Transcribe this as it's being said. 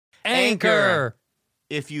Anchor.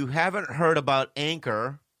 If you haven't heard about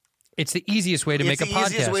Anchor, it's the easiest way to make a podcast. It's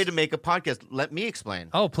the easiest way to make a podcast. Let me explain.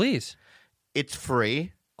 Oh, please. It's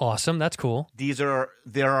free. Awesome. That's cool. There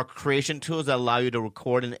are creation tools that allow you to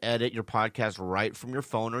record and edit your podcast right from your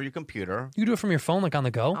phone or your computer. You do it from your phone, like on the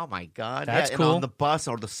go? Oh, my God. That's cool. And on the bus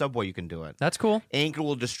or the subway, you can do it. That's cool. Anchor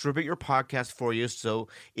will distribute your podcast for you so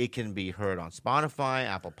it can be heard on Spotify,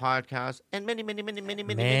 Apple Podcasts, and many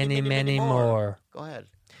more. Go ahead.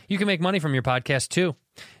 You can make money from your podcast, too.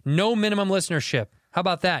 No minimum listenership. How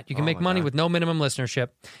about that? You can make money with no minimum listenership.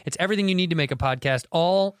 It's everything you need to make a podcast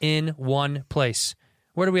all in one place.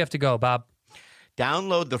 Where do we have to go, Bob?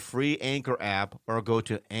 Download the free Anchor app or go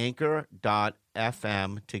to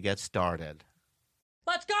anchor.fm to get started.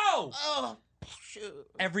 Let's go! Oh, shoot.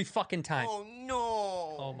 Every fucking time. Oh,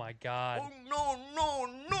 no. Oh, my God. Oh,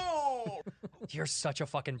 no. You're such a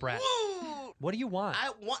fucking brat. What do you want? I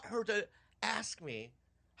want her to ask me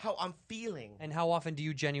how I'm feeling. And how often do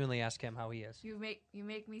you genuinely ask him how he is? You make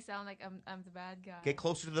me sound like I'm the bad guy. Get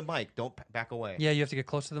closer to the mic. Don't back away. Yeah, you have to get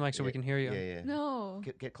close to the mic so we can hear you. Yeah. No.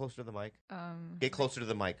 Get closer to the mic. Get closer to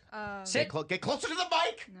the mic. Sit. Get closer to the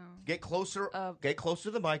mic. No. Get closer. Get closer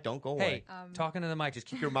to the mic. Don't go away. Hey, talking to the mic. Just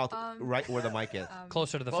keep your mouth right where the mic is.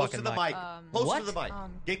 Closer to the Close fucking to the mic. Closer what? to the mic.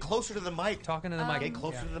 Get closer to the mic. Talking to the mic. Get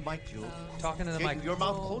closer to the mic, Jules. Talking to the mic. Get your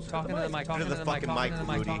mouth closer Talking to the mic. Talking to the fucking mic,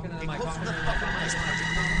 Rudy. Get closer to the fucking mic.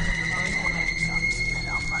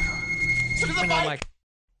 To the mic.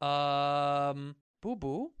 Boo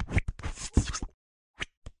boo.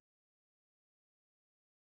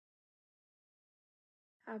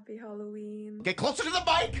 Happy Halloween. Get closer to the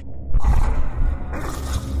mic.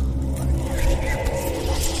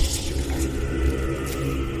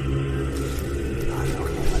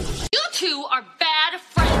 You two are bad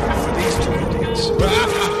friends. These two idiots.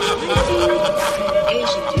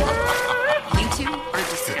 You two are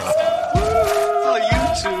disgusting. Oh, you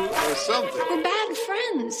two or something. We're bad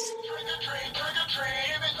friends.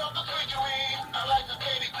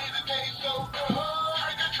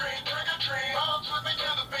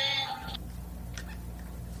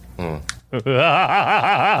 No.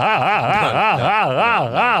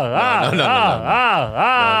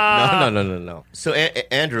 So,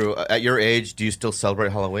 Andrew, at your age, do you still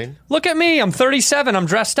celebrate Halloween? Look at me. I'm 37. I'm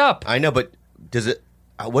dressed up. I know, but does it?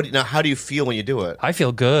 How do you feel when you do it? I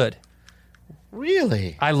feel good.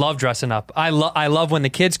 Really? I love dressing up. I love when the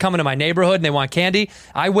kids come into my neighborhood and they want candy.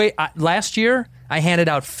 Last year, I handed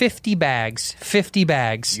out 50 bags. 50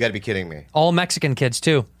 bags. You got to be kidding me. All Mexican kids,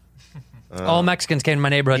 too. All Mexicans came to my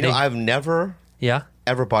neighborhood. You know, I've never Yeah?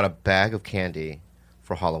 ever bought a bag of candy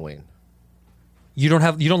for Halloween. You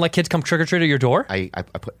don't let kids come trick-or-treat at your door? I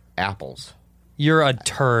put apples. You're a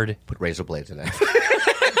turd. Put razor blades in it.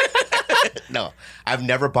 No, I've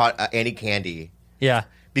never bought any candy. Yeah.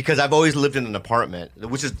 Because I've always lived in an apartment,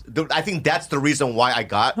 which is, I think that's the reason why I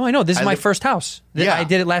got. No, I know. This is my first house. Yeah. I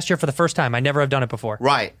did it last year for the first time. I never have done it before.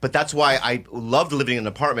 Right. But that's why I loved living in an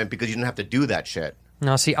apartment, because you didn't have to do that shit.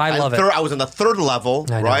 No, see, I love it. I was on the third level,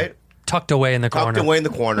 I know. right? Tucked away in the corner. Tucked away in the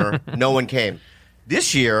corner. No one came.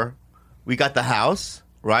 This year, we got the house,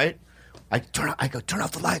 right? I turn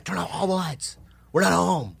off the light, turn off all the lights. We're not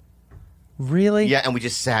home. Really? Yeah, and we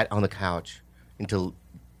just sat on the couch until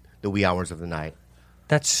the wee hours of the night.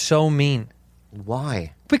 That's so mean.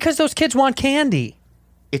 Why? Because those kids want candy.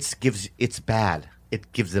 It's bad.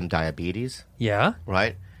 It gives them diabetes, Yeah?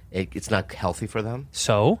 right? It's not healthy for them.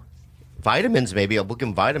 So? Vitamins, maybe. I'll book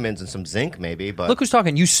him vitamins and some zinc, maybe. But Look who's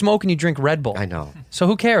talking. You smoke and you drink Red Bull. I know. So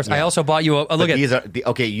who cares? I also bought you a look But at these are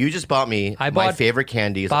okay. You just bought me I my bought favorite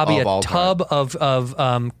candies Bobby of all a tub time.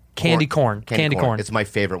 of candy corn. Candy corn. It's my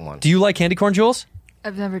favorite one. Do you like candy corn, Jules?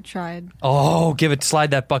 I've never tried. Oh,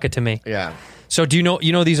 slide that bucket to me. Yeah. So do you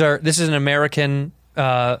know this is an American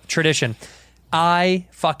tradition. I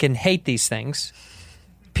fucking hate these things.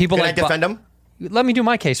 People Can like I defend them? Let me do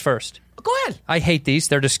my case first. Go ahead. I hate these.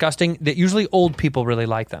 They're disgusting. Usually old people really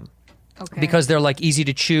like them. Okay. Because they're like easy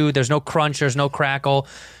to chew. There's no crunch. There's no crackle.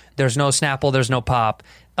 There's no Snapple. There's no pop.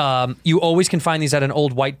 You always can find these at an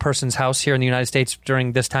old white person's house here in the United States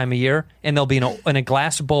during this time of year, and they'll be in a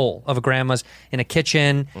glass bowl of a grandma's in a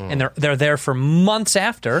kitchen, and they're there for months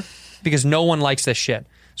after because no one likes this shit.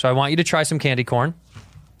 So I want you to try some candy corn.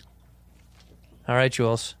 All right,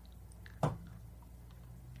 Jules.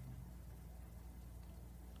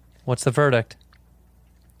 What's the verdict?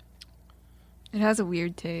 It has a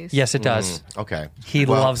weird taste. Yes, it does. Okay. He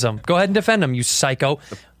loves them. Go ahead and defend him, you psycho.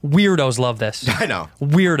 Weirdos love this. I know.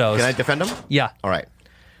 Weirdos. Can I defend them? Yeah. All right.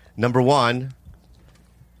 Number one,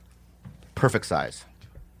 perfect size.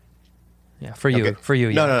 Yeah, for you. Okay. For you.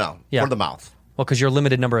 Yeah. No. Yeah. For the mouth. Well, because you're a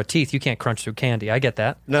limited number of teeth, you can't crunch through candy. I get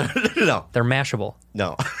that. No, no. They're mashable.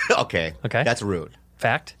 No. Okay. Okay. That's rude.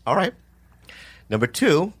 Fact. All right. Number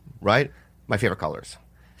 2, right? My favorite colors.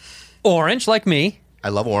 Orange, like me. I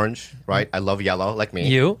love orange, right? I love yellow, like me.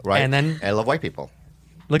 You, right? and then- I love white people.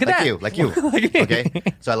 Look at Like that. you, like you. Okay?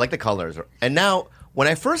 So I like the colors. And now, when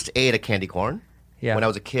I first ate a candy corn, Yeah. when I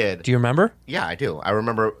was a kid, Do you remember? yeah, I do. I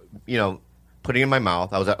remember, putting it in my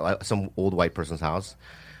mouth. I was at some old white person's house.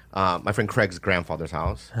 My friend Craig's grandfather's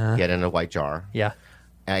house. He had it in a white jar. Yeah.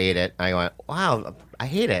 I ate it. And I went, wow, I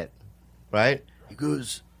hate it. Right? He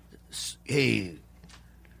goes, hey,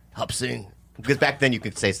 Hupsing. Because back then you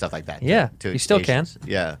could say stuff like that. Yeah, to you still Asians.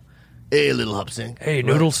 Yeah. Hey, little Hupsing. Hey,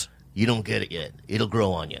 Noodles. You don't get it yet. It'll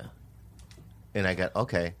grow on you. And I got,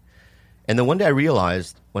 okay. And then one day I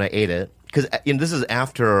realized when I ate it, because this is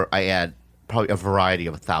after I had probably a variety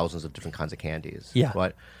of thousands of different kinds of candies. Yeah.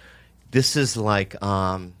 Right? This is like,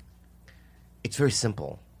 it's very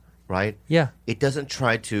simple, right? Yeah. It doesn't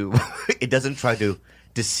try to, it doesn't try to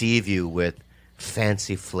deceive you with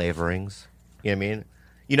fancy flavorings. You know what I mean?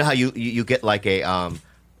 You know how you get like a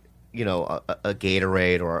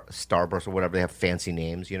Gatorade or a Starburst or whatever. They have fancy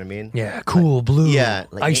names. You know what I mean? Yeah. Cool blue. Yeah,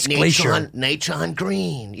 like Ice glacier. Natron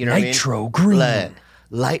green. You know what I mean? Nitro green.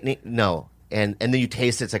 Lightning. No, and then you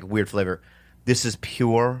taste it. It's like a weird flavor. This is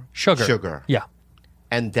pure Sugar. Yeah.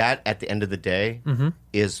 and that at the end of the day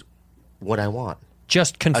is what I want.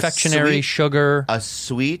 Just confectionery, sweet- sugar. A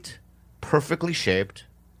sweet, perfectly shaped,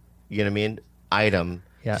 you know what I mean, item.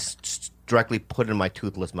 Yeah. Directly put in my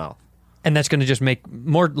toothless mouth. And that's going to just make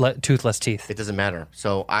more toothless teeth. It doesn't matter.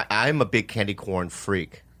 So I'm a big candy corn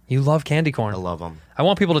freak. You love candy corn. I love them. I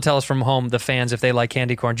want people to tell us from home, the fans, if they like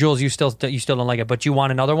candy corn. Jules, you still don't like it, but you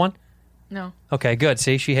want another one? No. Okay, good.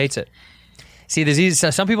 See, she hates it. See, there's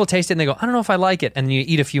some people taste it and they go, I don't know if I like it. And then you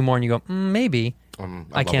eat a few more and you go, maybe. I love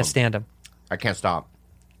can't 'em. stand them. I can't stop.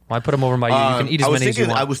 Well, I put them over by you. You can eat as many as you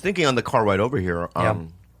want. I was thinking on the car ride over here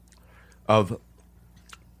of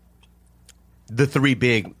the 3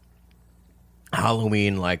 big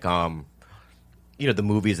Halloween, like the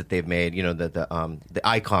movies that they've made. You know, the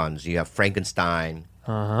icons. You have Frankenstein.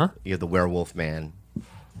 You have the Werewolf Man.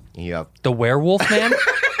 You have The Werewolf Man?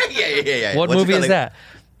 yeah. What What's it movie called? is that?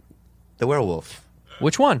 The Werewolf.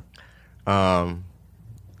 Which one? John.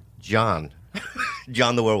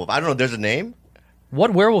 John the Werewolf. I don't know. There's a name.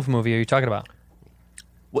 What werewolf movie are you talking about?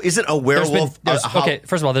 Well, isn't a werewolf? Okay,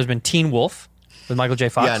 first of all, there's been Teen Wolf with Michael J.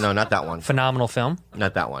 Fox. Yeah, no, not that one. Phenomenal film.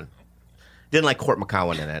 Not that one. Didn't like Court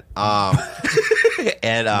McCowan in it.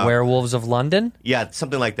 And Werewolves of London? yeah,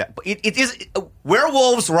 something like that. But it is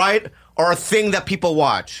werewolves, right? Are a thing that people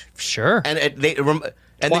watch, Sure. and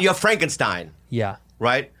then you have Frankenstein, Yeah.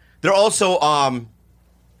 right? They're also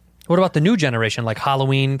What about the new generation, like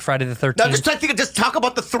Halloween, Friday the 13th? now just talk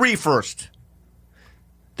about the 3 first.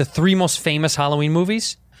 The 3 most famous Halloween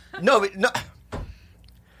movies? No,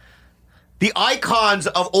 the icons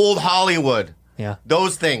of old Hollywood. Yeah.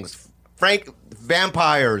 Those things.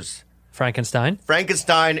 Vampires, Frankenstein.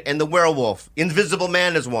 Frankenstein, and the werewolf. Invisible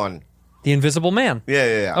Man is one. The Invisible Man.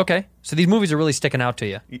 Yeah. Okay. So these movies are really sticking out to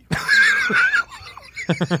you.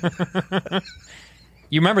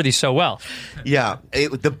 You remember these so well. Yeah.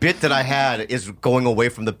 The bit that I had is going away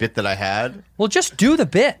from the bit that I had, Well, just do the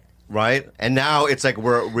bit. right? And now it's like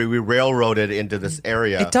we railroaded into this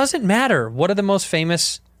area. It doesn't matter. What are the most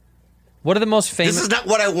famous? This is not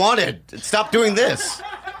what I wanted. Stop doing this.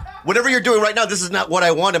 Whatever you're doing right now, this is not what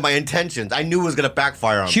I wanted, my intentions. I knew it was going to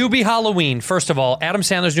backfire on me. Hubie Halloween. First of all, Adam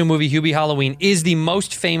Sandler's new movie, Hubie Halloween, is the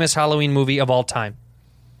most famous Halloween movie of all time.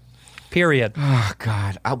 Period. Oh,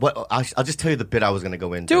 God. I'll just tell you the bit I was going to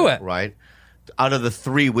go into. Do it. Right? Out of the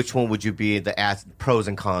 3, which one would you be the pros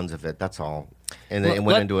and cons of it? That's all. And then it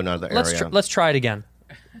went into another area. Let's try it again.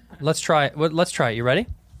 Let's try it. You ready?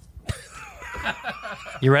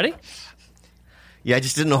 You ready? Yeah, I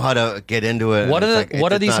just didn't know how to get into it. What It's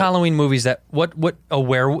are these Halloween movies that the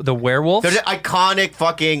werewolf? They're the iconic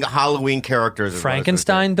fucking Halloween characters.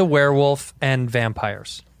 Frankenstein, the werewolf, and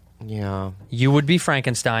vampires. Yeah. You would be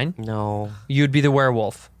Frankenstein. No. You'd be the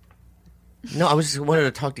werewolf. No, I was just wanted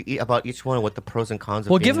to talk to about each one and what the pros and cons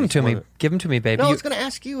of Well, being give them each to me. one. Give them to me, baby. No, I You, was going to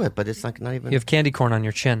ask you it, but it's like not even. you have candy corn on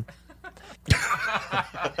your chin.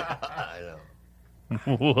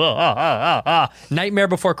 Nightmare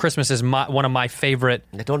Before Christmas is one of my favorite.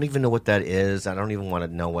 I don't even know what that is. I don't even want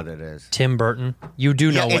to know what it is. Tim Burton. You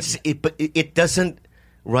do know what. But it doesn't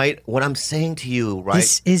right? What I'm saying to you, right?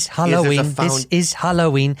 This is Halloween. This is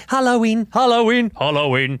Halloween. Halloween. Halloween.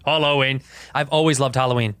 Halloween. Halloween. I've always loved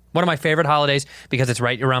Halloween. One of my favorite holidays because it's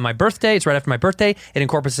right around my birthday. It's right after my birthday. It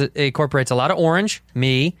incorporates a lot of orange,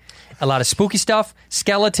 me, a lot of spooky stuff,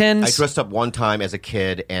 skeletons. I dressed up one time as a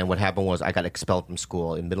kid, and what happened was I got expelled from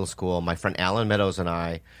school in middle school. My friend Alan Meadows and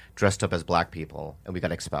I dressed up as black people, and we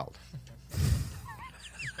got expelled.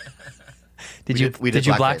 Did you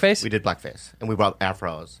blackface? We did blackface, and we brought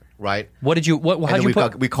afros. Right? What did you? How'd you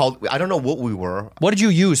put? We called. I don't know what we were. What did you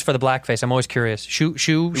use for the blackface? I'm always curious. Shoe.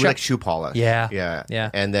 Like shoe polish. Yeah.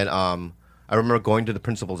 Yeah. And then I remember going to the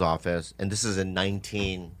principal's office, and this is in early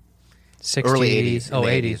 80s.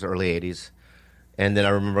 Early 80s. And then I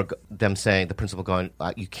remember them saying, the principal going,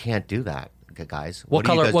 "You can't do that, guys." What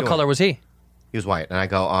color? What color was he? He was white, and I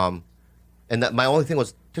go, and my only thing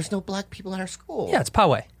was, "There's no black people in our school." Yeah, it's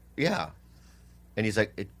Poway. Yeah. And he's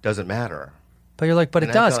like, "It doesn't matter." But you're like, but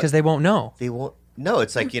it does because they won't know. They won't. No,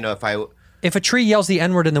 it's like, if a tree yells the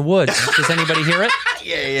N-word in the woods, does anybody hear it?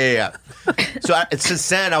 Yeah. So since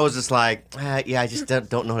then, I was just like, I just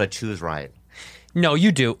don't know how to choose right. No,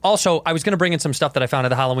 you do. Also, I was going to bring in some stuff that I found at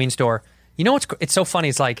the Halloween store. You know it's so funny?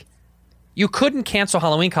 It's like you couldn't cancel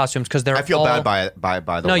Halloween costumes because they're. I feel bad by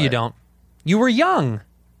the way. No, you don't. You were young.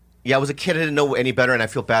 Yeah, I was a kid. I didn't know any better, and I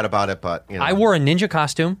feel bad about it. But I wore a ninja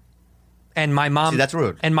costume. And my mom. See, that's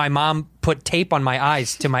rude. And my mom put tape on my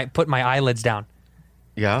eyes to put my eyelids down.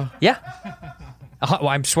 Yeah. Yeah. Well,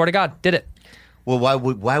 I swear to God, did it. Well,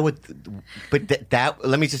 why would? But that.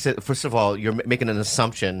 Let me just say. First of all, you're making an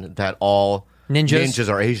assumption that all ninjas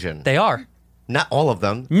are Asian. They are. Not all of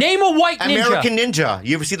them. Name a white ninja. American Ninja.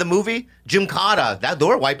 You ever see the movie Jim Carter? They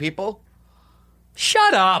were white people.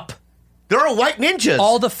 Shut up. There are white ninjas.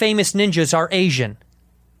 All the famous ninjas are Asian.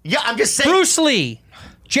 Yeah, I'm just saying. Bruce Lee.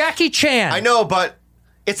 Jackie Chan. I know, but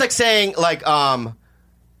it's like saying all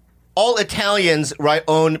Italians, right,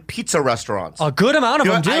 own pizza restaurants. A good amount of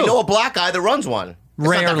them do. I know a black guy that runs one. It's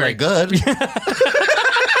Rarely. not that very good.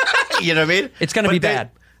 You know what I mean? It's going to be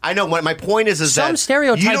bad. I know. My point is some that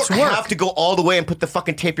stereotypes you don't work. have to go all the way and put the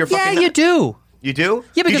fucking tape your fucking. Yeah, you do. You do?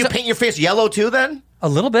 Yeah, because did you paint your face yellow too? Then a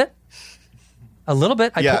little bit.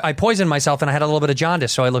 Yeah. I poisoned myself and I had a little bit of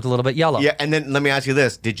jaundice, so I looked a little bit yellow. Yeah, and then let me ask you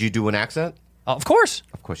this: did you do an accent? Of course.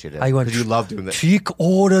 Of course you did. I went. You love doing that. Trick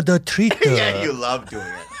or the treat. Yeah, you love doing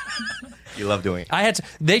it. You love doing it.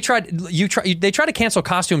 They tried to cancel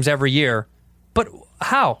costumes every year, but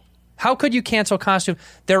how? How could you cancel costumes?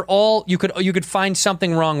 They're all you could find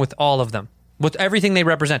something wrong with all of them, with everything they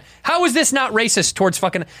represent. How is this not racist towards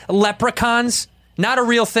fucking leprechauns? Not a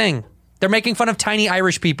real thing. They're making fun of tiny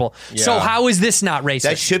Irish people. Yeah. So how is this not racist?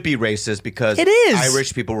 That should be racist because it is.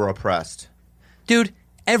 Irish people were oppressed. Dude,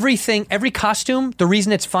 every costume, the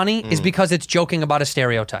reason it's funny is because it's joking about a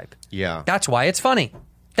stereotype. Yeah. That's why it's funny.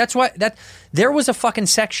 That's why there was a fucking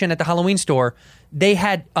section at the Halloween store. They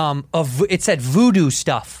had it said voodoo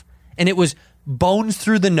stuff, and it was bones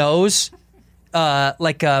through the nose,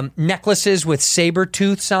 necklaces with saber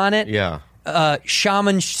tooths on it. Yeah.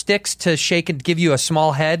 Shaman sticks to shake and give you a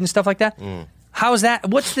small head and stuff like that. How is that?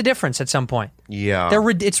 What's the difference at some point? Yeah.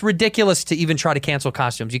 It's ridiculous to even try to cancel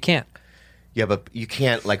costumes. You can't. Yeah, but you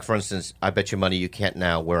can't, like, for instance, I bet you money you can't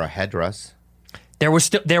now wear a headdress. There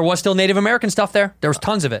was still Native American stuff there. There was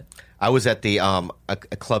tons of it. I was at the a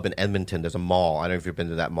club in Edmonton. There's a mall. I don't know if you've been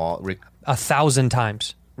to that mall. 1,000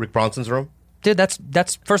 times. Rick Bronson's room? Dude, that's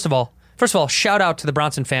first of all, shout out to the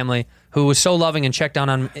Bronson family who was so loving and checked in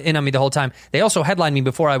on me the whole time. They also headlined me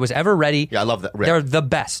before I was ever ready. Yeah, I love that. Rick. They're the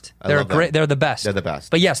best. They're great. They're the best. They're the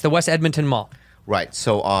best. But yes, the West Edmonton Mall. Right.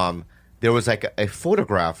 So there was like a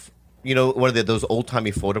photograph. You know, one of those old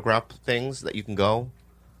timey photograph things that you can go.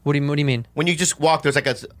 What do you mean? When you just walk, there's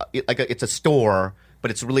it's a store, but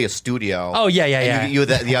it's really a studio. Oh yeah. And you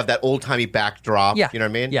have that old timey backdrop. Yeah. You know what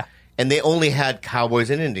I mean? Yeah. And they only had cowboys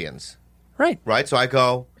and Indians. Right. Right. So I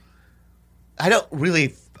go. I don't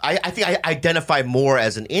really. I think I identify more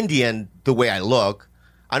as an Indian the way I look.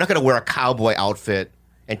 I'm not going to wear a cowboy outfit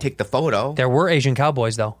and take the photo. There were Asian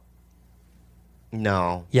cowboys though.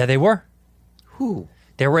 No. Yeah, they were. Who?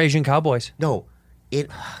 There were Asian cowboys. No. In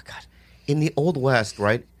the Old West,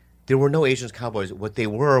 right? There were no Asian cowboys. What they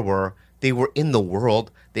were they were in the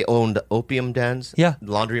world. They owned opium dens, yeah,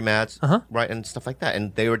 laundromats, right, and stuff like that.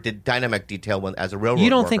 And they did dynamic detail as a railroad You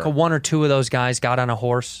don't worker. think one or two of those guys got on a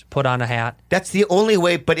horse, put on a hat? That's the only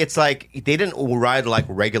way. But it's like they didn't ride like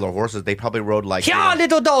regular horses. They probably rode like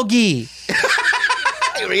little doggy.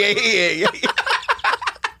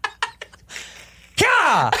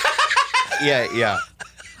 yeah. Yeah.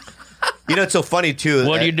 You know, it's so funny too.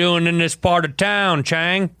 What are you doing in this part of town,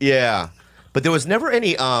 Chang? Yeah, but there was never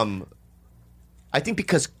any I think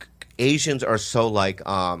because Asians are so like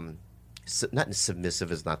not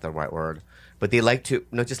submissive is not the right word, but they like to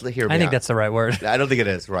just hear me I think out. that's the right word. I don't think it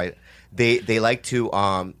is right. They like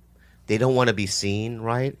to they don't want to be seen,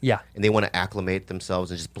 right? Yeah. And they want to acclimate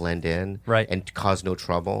themselves and just blend in, Right. and cause no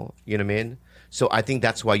trouble. You know what I mean? So I think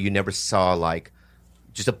that's why you never saw like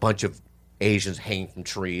just a bunch of Asians hanging from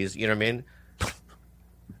trees. You know what I mean?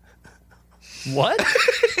 What?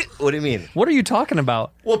 What do you mean? What are you talking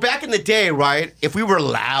about? Well, back in the day, right? If we were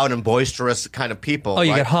loud and boisterous kind of people, Oh,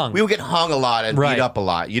 you right, get hung. We would get hung a lot and Right. beat up a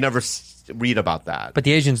lot. You never read about that. But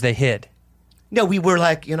the Asians, they hid. No, we were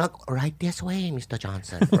like, right this way, Mr.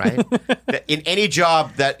 Johnson, right? In any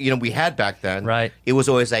job that, we had back then, Right. it was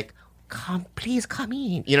always like, please come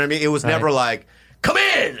in. You know what I mean? It was never like, come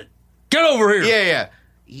in! Get over here. Yeah.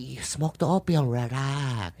 You smoke the opium,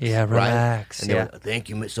 relax. Yeah, right? relax, And they yeah. would, thank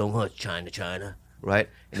you so much, China. Right?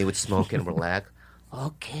 And they would smoke and relax.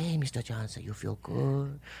 Okay, Mr. Johnson, you feel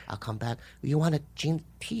good. I'll come back. You want a gin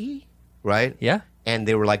tea? Right? Yeah. And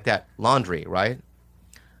they were like that. Laundry, right?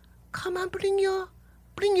 Come on, bring your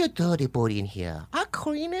dirty body in here. I'll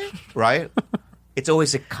clean it. Right? It's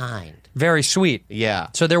always a kind. Very sweet. Yeah.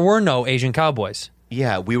 So there were no Asian cowboys.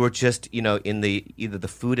 Yeah, we were just, in either the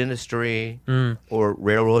food industry or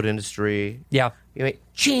railroad industry. Yeah.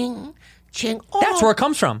 Ching, ching. Oh. That's where it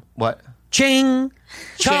comes from. What? Ching,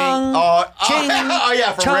 chong, ching. Oh,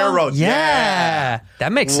 yeah, from chong. railroads. Yeah.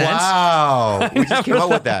 That makes sense. Wow. We just came up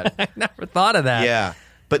with that. I never thought of that. Yeah.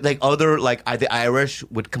 But like the Irish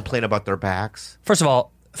would complain about their backs. First of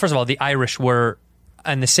all, the Irish were,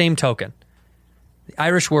 on the same token, the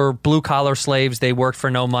Irish were blue-collar slaves. They worked for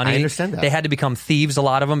no money. I understand that. They had to become thieves, a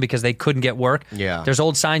lot of them, because they couldn't get work. Yeah. There's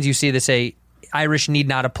old signs you see that say, Irish need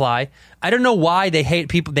not apply. I don't know why they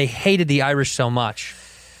hated the Irish so much.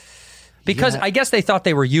 Because I guess they thought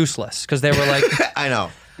they were useless, because they were like... I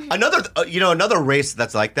know. Another race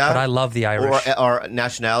that's like that. But I love the Irish. Or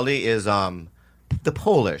nationality is the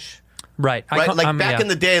Polish. Right. Right? Back in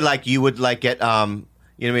the day, like you would like get, you know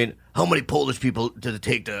what I mean? How many Polish people did it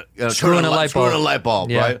take to Screw in a light bulb. Screw in a light bulb,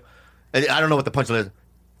 Yeah. right? And I don't know what the punchline is.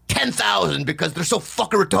 10,000 because they're so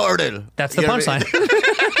fucking retarded. That's the You know what I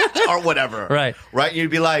punchline. mean? Or whatever. Right. Right? You'd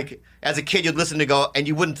be like, as a kid, you'd listen to go, and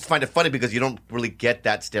you wouldn't find it funny because you don't really get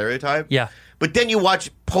that stereotype. Yeah. But then you watch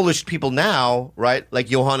Polish people now, right? Like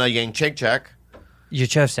Johanna Jędrzejczyk,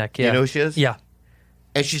 Jędrzejczyk, yeah. You know who she is? Yeah.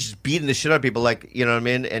 and she's just beating the shit out of people, like, you know what I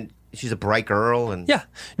mean? And she's a bright girl, and Yeah.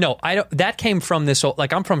 No, I don't. That came from this.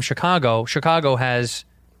 Like, I'm from Chicago. Chicago has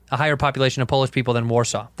a higher population of Polish people than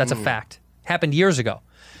Warsaw. That's a fact. Happened years ago.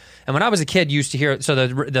 And when I was a kid, you used to hear. So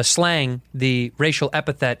the slang, the racial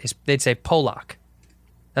epithet is they'd say Polak.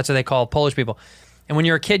 That's what they call Polish people. And when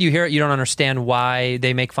you're a kid, you hear it, you don't understand why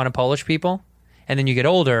they make fun of Polish people. And then you get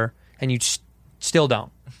older, and you still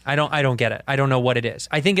don't. I don't get it. I don't know what it is.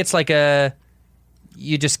 I think it's like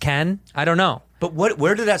you just can. I don't know. But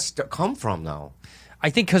where did that come from, though? I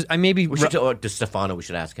think because I maybe We should to Stefano. We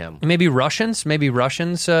should ask him. maybe Russians.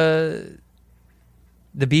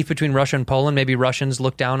 The beef between Russia and Poland. Maybe Russians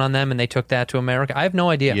looked down on them and they took that to America. I have no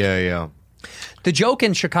idea. Yeah. The joke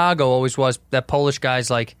in Chicago always was that Polish guys,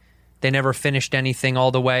 like, they never finished anything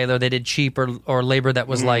all the way, or they did cheap or labor that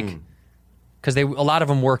was like, because a lot of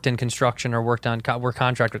them worked in construction or were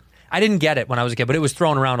contractors. I didn't get it when I was a kid, but it was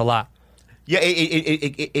thrown around a lot. Yeah,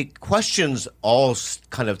 it questions all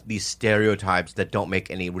kind of these stereotypes that don't make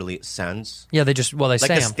any really sense. Yeah, they say Like the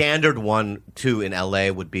them. standard one, too, in L.A.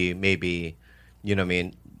 would be maybe, you know what I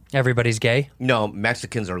mean? Everybody's gay. No,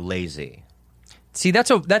 Mexicans are lazy. See, that's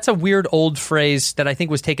a weird old phrase that I think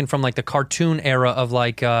was taken from like the cartoon era of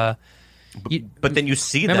like. But then you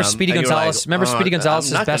see remember them. Speedy and you're Gonzalez? like, Remember Speedy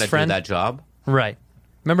Gonzalez's I'm not best gonna friend? do that job. Right.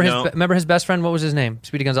 Remember No. remember his best friend? What was his name?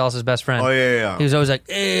 Speedy Gonzalez's best friend. Oh, yeah. He was always like,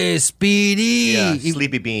 "Hey, Speedy." Yeah,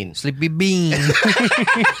 Sleepy Bean. Sleepy Bean.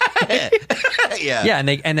 Yeah. Yeah,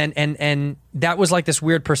 and that was like this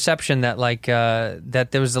weird perception that like that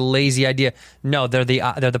there was a lazy idea. No, they're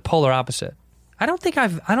the polar opposite. I don't think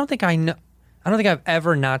I've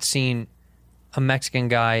ever not seen a Mexican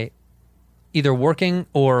guy either working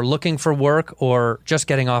or looking for work or just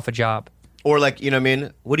getting off a job. Or like, you know what I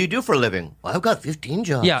mean? What do you do for a living? Well, I've got 15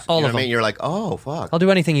 jobs. Yeah, all you know of what I mean? them. You're like, oh, fuck. I'll do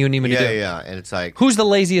anything you need me to do. Yeah. And it's like, Who's the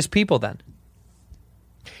laziest people then?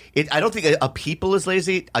 I don't think a people is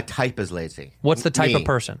lazy. A type is lazy. What's the type Me. of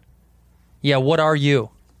person? Yeah, what are you?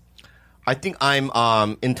 I think I'm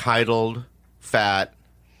entitled, fat,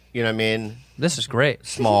 you know what I mean? This is great.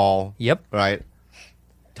 Small. Yep. Right?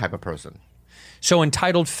 Type of person. So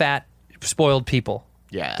entitled, fat, spoiled people.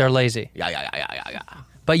 Yeah. They're lazy. Yeah.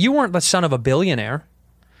 But you weren't the son of a billionaire.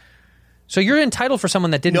 So you're entitled for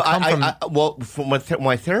someone that didn't No, come from. well, from what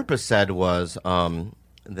my therapist said was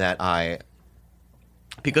that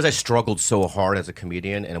because I struggled so hard as a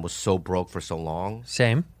comedian and was so broke for so long,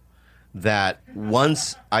 Same. that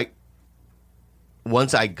once I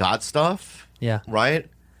got stuff, Yeah. right,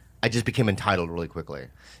 I just became entitled really quickly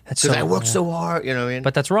That's because so, I worked yeah. so hard. You know what I mean?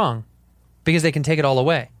 But that's wrong, because they can take it all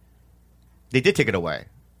away, they did take it away,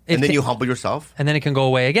 It and then ca- you humble yourself. and then it can go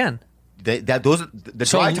away again. The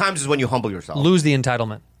So dry times is when you humble yourself. Lose the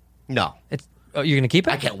entitlement. No, It's you're going to keep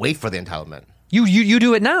it. I can't wait for the entitlement. You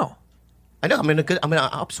do it now. I know I'm in an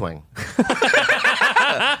upswing.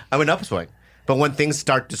 I'm in an upswing. But when things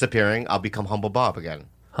start disappearing, I'll become humble Bob again.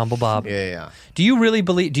 Humble Bob. Yeah. Do you really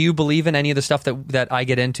believe? Do you believe in any of the stuff that I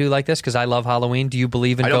get into like this? Because I love Halloween. Do you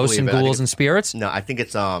believe in I don't ghosts and believe it. I think ghouls and spirits? No, I think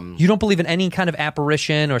it's You don't believe in any kind of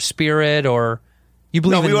apparition or spirit, or you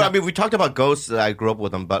believe in? I mean, we talked about ghosts that I grew up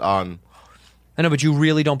with them, but I know, but you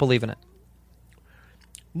really don't believe in it.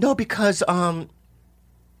 no, because I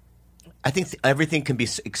think everything can be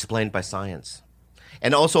explained by science,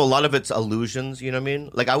 and also a lot of it's illusions. You know what I mean?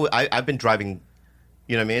 Like I've been driving.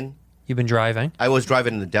 You know what I mean? You've been driving. I was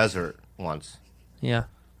driving in the desert once. Yeah.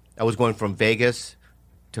 I was going from Vegas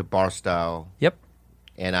to Barstow, Yep.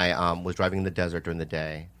 and I was driving in the desert during the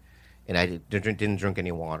day, and I didn't drink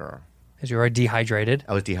any water. Because you are dehydrated,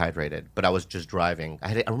 I was dehydrated, but I was just driving.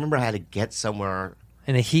 I remember I had to get somewhere.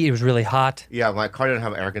 and the heat. It was really hot. Yeah, my car didn't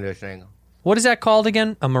have air conditioning. What is that called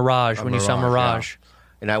again? A mirage. When you saw mirage.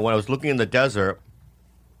 Yeah. And when I was looking in the desert,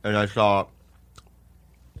 and I saw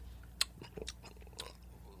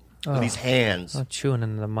these hands. Oh, chewing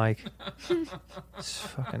into the mic. It's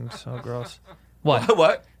fucking so gross. What?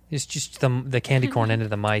 What? It's just the candy corn into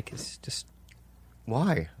the mic. It's just.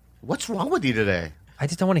 Why? What's wrong with you today? I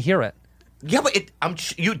just don't want to hear it. Yeah, but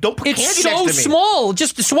you don't put candy It's next so to me. small.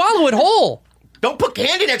 Just swallow it whole. Don't put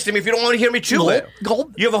candy next to me if you don't want to hear me chew it.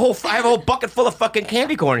 Gulp. I have a whole bucket full of fucking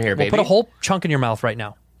candy corn here, Well, baby. put a whole chunk in your mouth right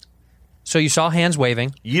now. So you saw hands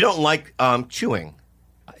waving. You don't like chewing.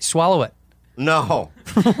 Swallow it. No.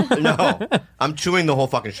 No. I'm chewing the whole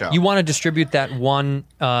fucking show. You want to distribute that 1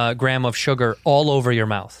 gram of sugar all over your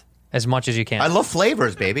mouth as much as you can. I love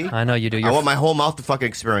flavors, baby. I know you do. I want my whole mouth to fucking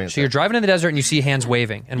experience So you're it. driving in the desert and you see hands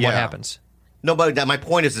waving, and what Yeah. happens? No, but my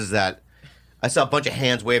point is that I saw a bunch of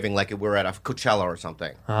hands waving like we're at a Coachella or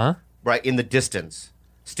something. Huh? Right in the distance,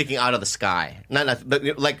 sticking out of the sky. Not but,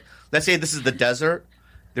 like, let's say this is the desert.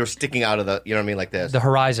 They're sticking out of the, you know what I mean, like this. The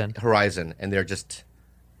horizon. Horizon, and they're just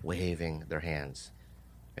waving their hands.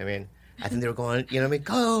 I mean, I think they were going, you know what I mean,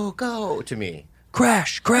 go, go to me.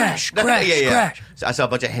 Crash, crash, crash, Yeah. crash. So I saw a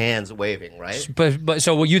bunch of hands waving, right? But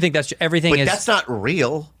so you think that's everything But is that's not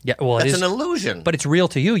real. Yeah, well, it that's is- an illusion. but it's real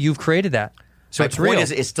to you. You've created that. So my it's point real.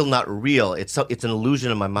 is, it's still not real. It's an illusion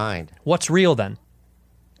in my mind. What's real then?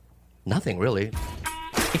 Nothing really.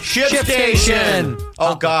 ShipStation!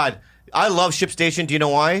 Oh God, I love ShipStation. Do you know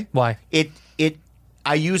why? Why?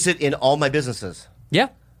 I use it in all my businesses. Yeah.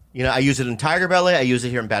 You know, I use it in Tiger Belly. I use it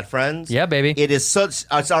here in Bad Friends. Yeah, baby.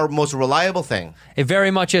 It's our most reliable thing. It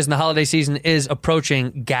very much is, and the holiday season is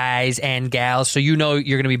approaching, guys and gals. So you know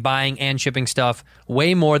you're going to be buying and shipping stuff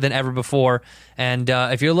way more than ever before. And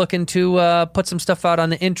if you're looking to put some stuff out on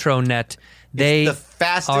the intranet, they It's the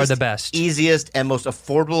fastest, are the best. easiest, and most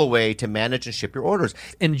affordable way to manage and ship your orders.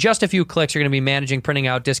 In just a few clicks, you're going to be managing, printing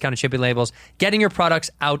out discounted shipping labels, getting your products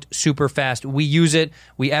out super fast. We use it.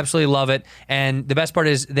 We absolutely love it. And the best part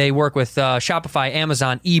is they work with Shopify,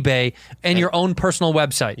 Amazon, eBay, and your own personal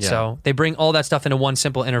website. Yeah. So they bring all that stuff into one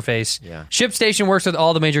simple interface. Yeah. ShipStation works with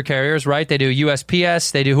all the major carriers, right? They do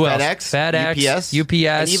USPS. They do who else? FedEx, UPS,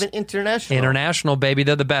 and even international. International, baby.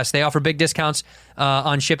 They're the best. They offer big discounts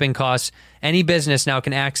on shipping costs. Any business now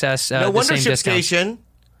can access No the wonder same discounts. ShipStation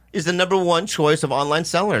is the #1 choice of online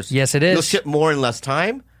sellers. Yes, it is. You'll ship more in less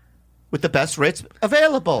time with the best rates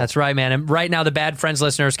available. That's right, man. And right now, the Bad Friends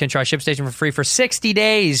listeners can try ShipStation for free for 60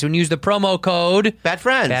 days when you use the promo code Bad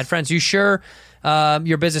Friends. Bad Friends. You sure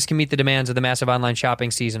your business can meet the demands of the massive online shopping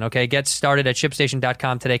season, okay? Get started at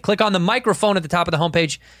ShipStation.com today. Click on the microphone at the top of the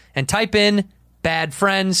homepage and type in Bad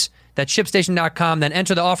Friends. That's ShipStation.com. Then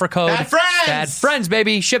enter the offer code. Bad Friends! Bad Friends,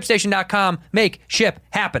 baby. ShipStation.com. Make ship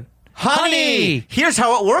happen. Honey! Here's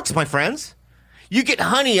how it works, my friends. You get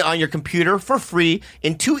Honey on your computer for free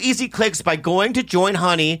in 2 easy clicks by going to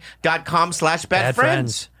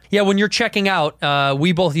joinhoney.com/badfriends. Yeah, when you're checking out,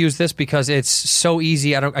 we both use this because it's so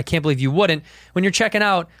easy. I can't believe you wouldn't. When you're checking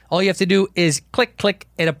out, all you have to do is click.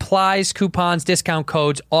 It applies coupons, discount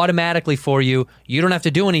codes automatically for you. You don't have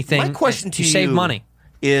to do anything. My question to you save money.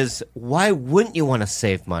 is, why wouldn't you want to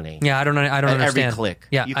save money? Yeah, I don't At understand. every click.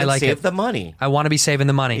 Yeah, you I can like save it. the money. I want to be saving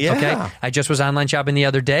the money. Yeah. Okay, I just was online shopping the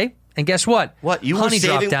other day. And guess what? What? You were Honey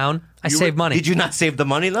dropped saving- down. I you saved were- money. Did you not save the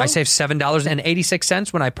money, though? I saved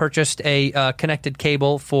 $7.86 when I purchased a connected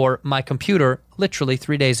cable for my computer literally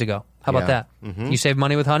 3 days ago. How about Yeah. that? You saved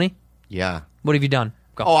money with Honey? Yeah. What have you done?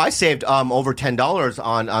 Go. Oh, I saved over $10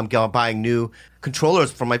 on buying new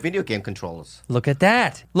controllers for my video game controllers. Look at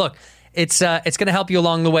that. Look, it's going to help you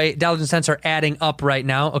along the way. Dollars and cents are adding up right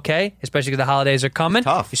now, okay? Especially because the holidays are coming. It's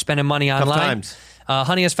tough. You're spending money online. times.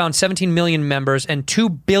 Honey has found 17 million members and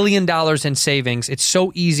 $2 billion in savings. It's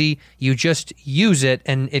so easy. You just use it,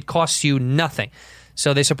 and it costs you nothing.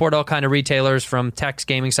 So they support all kind of retailers from techs,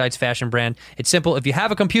 gaming sites, fashion brand. It's simple. If you have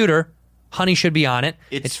a computer, Honey should be on it.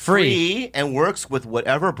 It's free and works with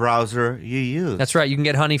whatever browser you use. That's right. You can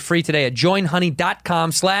get Honey free today at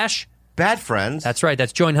joinhoney.com/ Bad friends. That's right.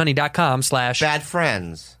 That's joinhoney.com/ bad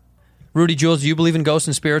friends. Rudy Jules, do you believe in ghosts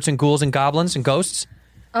and spirits and ghouls and goblins and ghosts?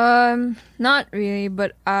 Not really,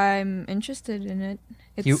 but I'm interested in it.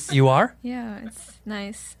 It's, You are? Yeah, it's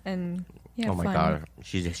nice and Oh my fun. God.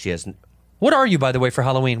 She has. What are you, by the way, for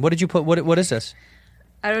Halloween? What did you put? What is this?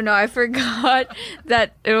 I don't know. I forgot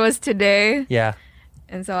that it was today, Yeah.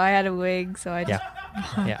 and so I had a wig. So I just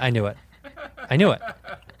Yeah, I knew it. I knew it.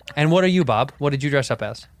 And what are you, Bob? What did you dress up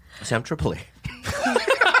as? Sam Tripoli.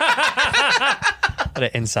 What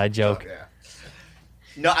an inside joke.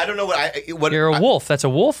 No, I don't know what. You're a wolf. That's a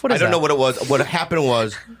wolf? What I is don't that? know what it was. What happened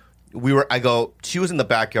was, she was in the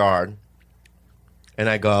backyard, and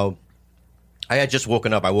I had just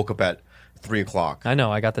woken up. I woke up at 3 o'clock. I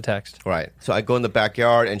know. I got the text. Right. So I go in the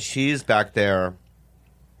backyard, and she's back there.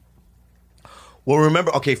 Well,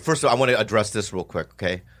 remember, okay, first of all, I want to address this real quick,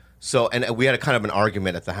 okay? So, and we had a kind of an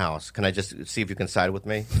argument at the house. Can I just see if you can side with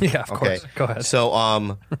me? Yeah, of course. Go ahead. So,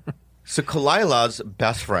 so Kalila's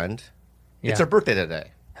best friend, it's Yeah. her birthday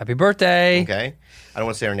today, Happy birthday. okay? I don't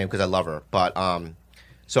want to say her name because I love her. But,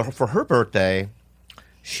 so for her birthday,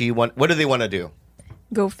 what do they want to do?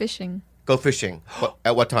 go fishing. Go fishing.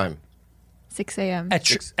 At what time? 6 a.m. At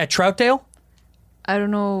Troutdale? I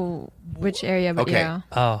don't know which area, but Okay. yeah.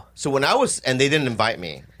 Oh, So and they didn't invite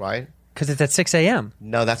me, right? because it's at 6 a.m.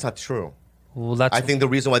 No, that's not true. Well, that's... I think the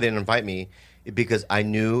reason why they didn't invite me is because they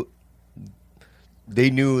knew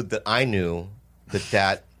that I knew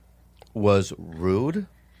that was rude,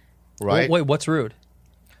 right? Wait, what's rude?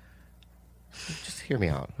 Just hear me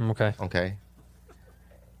out, Okay. okay?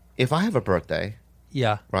 If I have a birthday,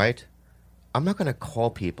 Yeah. right, I'm not going to call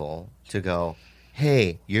people to go,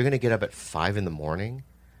 hey, you're going to get up at 5 in the morning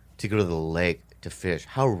to go to the lake to fish.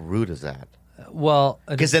 How rude is that? Well,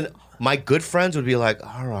 Because then my good friends would be like,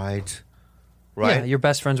 all right, right? yeah, your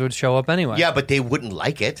best friends would show up anyway. Yeah, but they wouldn't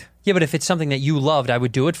like it. Yeah, but if it's something that you loved, I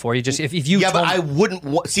would do it for you. Just if you Yeah, told but I me-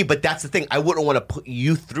 wouldn't see. But that's the thing. I wouldn't want to put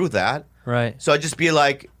you through that. Right. So I'd just be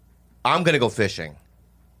like, I'm gonna go fishing.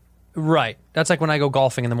 Right. That's like when I go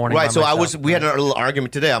golfing in the morning. Right. by So myself. we had a little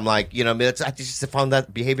argument today. I'm like, I just found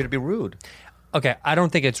that behavior to be rude. Okay, I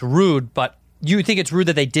don't think it's rude, but you think it's rude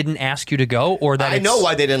that they didn't ask you to go, or that I it's, know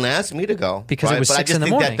why they didn't ask me to go Because it right? was But 6 I just in the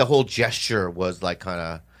think morning. that the whole gesture was like kind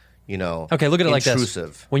of, Okay, look at it like this.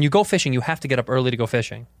 intrusive. When you go fishing, you have to get up early to go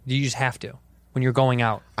fishing. You just have to when you're going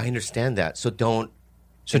out. I understand that. So don't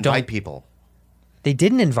don't- invite people. They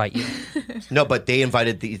didn't invite you. No, but they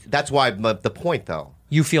invited that's why the point though.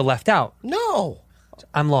 You feel left out. No.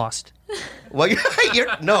 I'm lost. Well,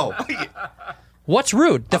 no. What's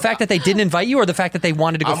rude? The fact that they didn't invite you, or the fact that they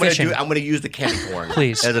wanted to go fishing? I'm going to use the candy corn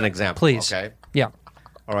Please. as an example. Please. Okay. Yeah.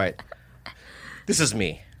 All right. This is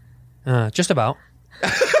me. Just about.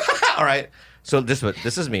 All right. So this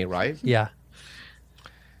is me, right? Yeah.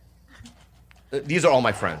 These are all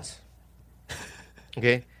my friends.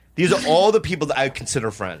 Okay? These are all the people that I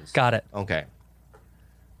consider friends. Got it. Okay.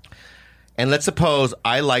 And let's suppose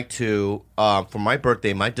I like to, for my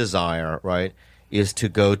birthday, my desire, right, is to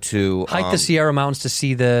go to Hike the Sierra Mountains to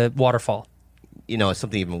see the waterfall. it's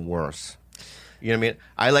something even worse. You know what I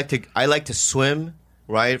mean? I like to swim,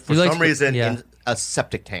 right? For You like some to- reason, yeah. in a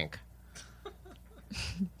septic tank.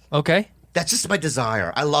 Okay. That's just my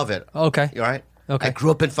desire. I love it. Okay. You all right? Okay. I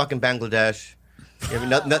grew up in fucking Bangladesh. I mean,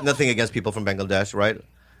 nothing against people from Bangladesh, right?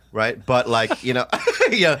 Right? But like,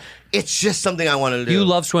 yeah, it's just something I want to do. You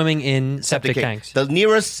love swimming in septic tanks. The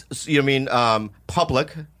nearest,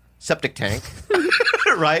 public septic tank,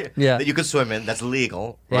 right? Yeah. That you can swim in, that's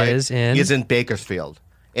legal, right? Is in Bakersfield.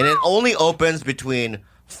 And it only opens between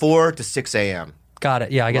 4 to 6 a.m. Got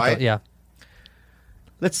it. Yeah, I get Right? that. Yeah.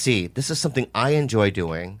 Let's see. This is something I enjoy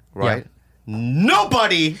doing, right? Yeah.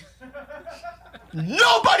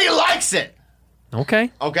 Nobody likes it.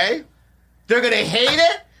 Okay. Okay? They're going to hate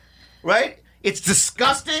it, right? It's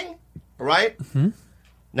disgusting, right? Mm-hmm.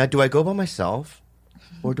 Now, do I go by myself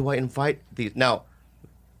or do I invite these? Now,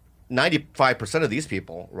 95% of these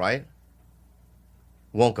people, right,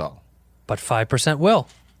 won't go. But 5% will.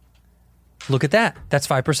 Look at that. That's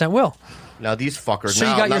 5% will. Now these fuckers. So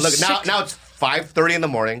you now, got now, your look, six- now it's 5:30 in the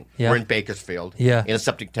morning. Yeah. We're in Bakersfield. Yeah. In a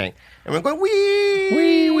septic tank, and we're going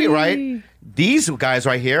wee, right? These guys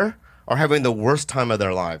right here are having the worst time of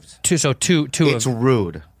their lives. Two It's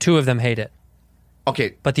rude. of them hate it.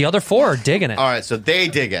 Okay. But the other 4 are digging it. All right. So they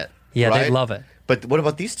dig it. Yeah, they right? love it. But what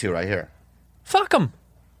about these two right here? Fuck them.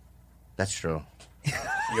 That's true.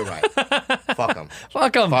 You're right. Fuck them.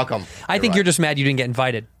 Fuck them. Fuck 'em. I think You're you're right. just mad you didn't get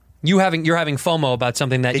invited. You're having FOMO about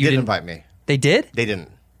something that They you didn't didn't invite me. They did? They didn't.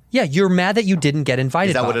 Yeah, you're mad that you didn't get invited.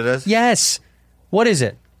 Is that Bob. what it is? Yes. What is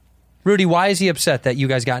it? Rudy, why is he upset that you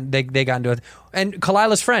guys they got into it? And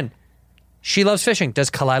Kalila's friend, she loves fishing. Does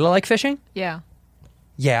Kalila like fishing? Yeah.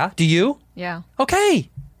 Yeah. Do you? Yeah. Okay.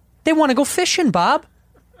 They want to go fishing, Bob.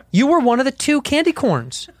 You were one of the 2 candy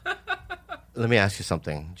corns. Let me ask you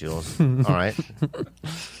something, Jules. All right.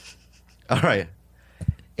 All right.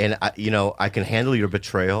 And I can handle your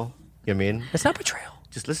betrayal. You know what I mean? It's not betrayal.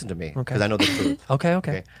 Just listen to me, Okay. because I know the truth. Okay.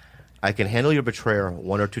 Okay. I can handle your betrayer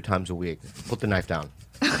 1 or 2 times a week. Put the knife down.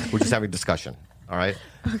 We're just having a discussion. All right.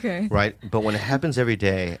 Okay. Right. But when it happens every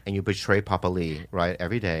day, and you betray Papa Lee, right,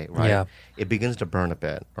 every day, right, Yeah. it begins to burn a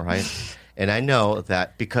bit. All right. And I know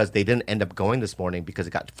that because they didn't end up going this morning because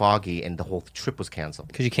it got foggy and the whole trip was canceled.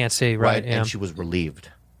 Because you can't see, right? Yeah. And she was relieved.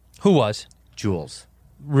 Who was? Jules.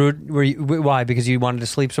 Rude. Why? Because you wanted to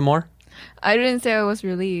sleep some more? I didn't say I was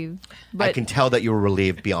relieved, but I can tell that you were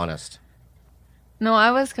relieved. Be honest. no,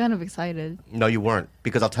 I was kind of excited. No, you weren't,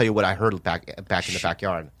 because I'll tell you what I heard back in the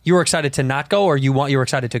backyard. You were excited to not go, or you were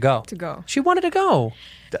excited to go? To go. She wanted to go.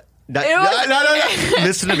 No, It was- no.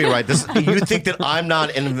 Listen to me, right? You think that I'm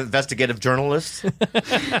not an investigative journalist?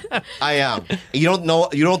 I am. You don't know.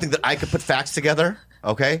 You don't think that I could put facts together?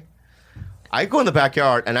 Okay. I go in the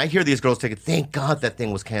backyard and I hear these girls take it. Thank God that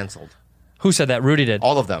thing was canceled. Who said that? Rudy did.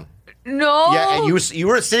 All of them. No. Yeah, and you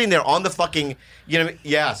were sitting there on the fucking,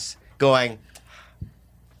 yes, going,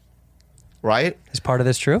 right? Is part of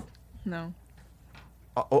this true? No.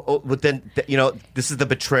 But then, this is the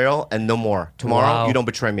betrayal and no more. Tomorrow, Wow. you don't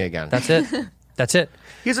betray me again. That's it. That's it.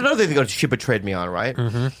 Here's another thing that she betrayed me on, right?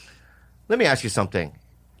 Mm-hmm. Let me ask you something.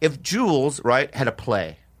 If Jules, right, had a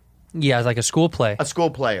play, Yeah, it's like a school play. a school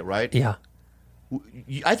play, right? Yeah,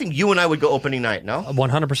 I think you and I would go opening night, no?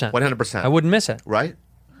 100%. 100%. I wouldn't miss it. Right?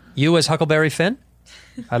 You as Huckleberry Finn?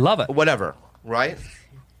 I love it. Whatever, right?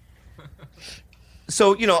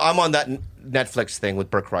 So, I'm on that Netflix thing with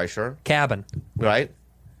Bert Kreischer, Cabin. right?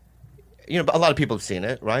 A lot of people have seen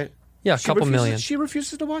it, right? Yeah, a She couple refuses- million. She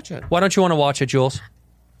refuses to watch it. Why don't you want to watch it, Jules?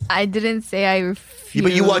 I didn't say I refused.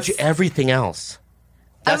 But you watch everything else.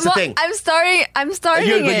 That's the thing. I'm starting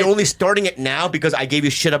You're it. only starting it now because I gave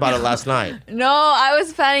you shit about it last night. No, I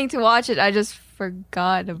was planning to watch it. I just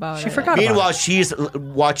forgot about it. She forgot about Meanwhile, it. she's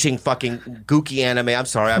watching fucking gooky anime. I'm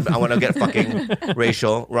sorry, I want to get fucking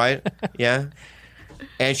racial, right? Yeah.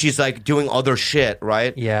 And she's like doing other shit,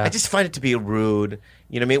 right? Yeah. I just find it to be rude.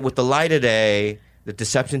 You know what I mean? With the lie today, the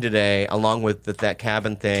deception today, along with that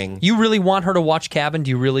cabin thing. You really want her to watch Cabin?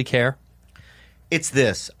 Do you really care? It's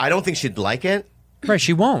this. I don't think she'd like it. Right,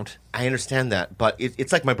 she won't. I understand that, but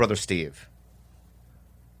it's like my brother Steve.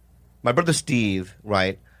 My brother Steve,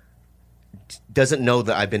 right, doesn't know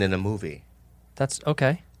that I've been in a movie That's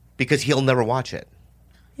okay. because he'll never watch it.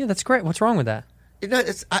 Yeah, that's great. What's wrong with that?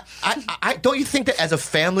 I don't you think that as a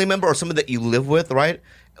family member or someone that you live with, right,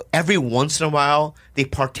 every once in a while they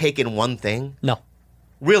partake in one thing? No.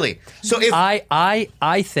 Really? So if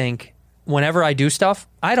I think whenever I do stuff,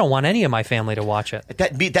 I don't want any of my family to watch it.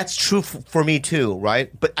 that's true for me too,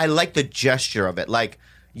 right? But I like the gesture of it. Like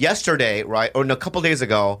yesterday, right, or a couple days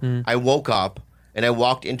ago, I woke up and I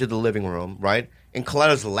walked into the living room, right, and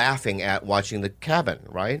Coletta's laughing at watching The Cabin,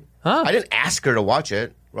 right? Huh. I didn't ask her to watch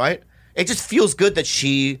it, right? It just feels good that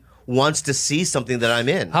she wants to see something that I'm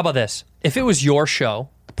in. How about this? If it was your show,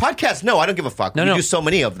 Podcast? No, I don't give a fuck. No, we no. do so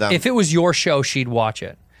many of them. if it was your show, she'd watch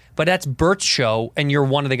it. But that's Bert's show, and you're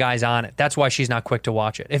one of the guys on it. That's why she's not quick to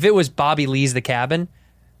watch it. If it was Bobby Lee's The Cabin,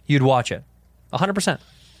 you'd watch it. 100%.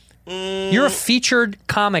 You're a featured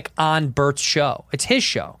comic on Bert's show. It's his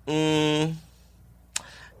show. No,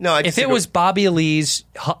 If it was Bobby Lee's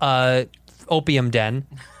opium den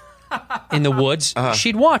in the woods,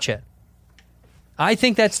 she'd watch it. I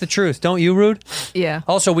think that's the truth. Don't you, Rude? Yeah.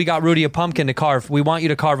 Also, we got Rudy a pumpkin to carve. We want you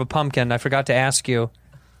to carve a pumpkin. I forgot to ask you.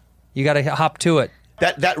 You got to hop to it.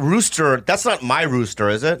 that rooster, that's not my rooster,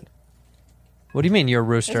 is it? What do you mean you're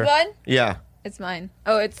a It's rooster? mine? Yeah. It's mine.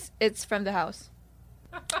 Oh, it's from the house.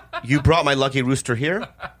 You brought my lucky rooster here?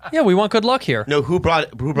 Yeah, we want good luck here. No, who brought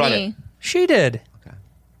it? Me. She did.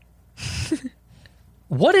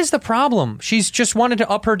 What is the problem? She's just wanted to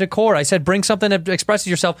up her decor. I said, bring something that expresses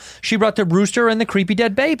yourself. She brought the rooster and the creepy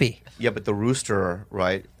dead baby. Yeah, but the rooster,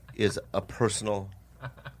 right, is a personal.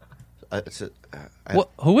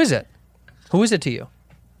 Who is it? Who is it to you?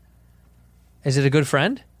 Is it a good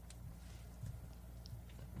friend?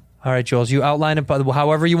 All right, Jules, you outline it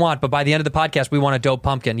however you want, but by the end of the podcast, we want a dope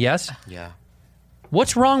pumpkin, yes? Yeah.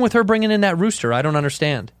 What's wrong with her bringing in that rooster? I don't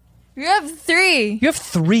understand. You have 3. You have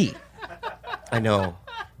 3. I know.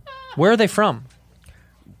 Where are they from?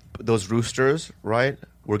 Those roosters, right,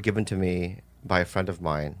 were given to me by a friend of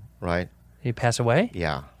mine, right? Did he pass away?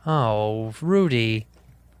 Yeah. Oh, Rudy.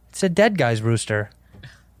 It's a dead guy's rooster.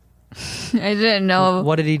 I didn't know.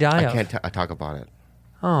 What did he die I of? can't talk about it.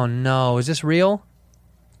 Oh, no. Is this real?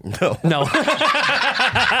 No. No.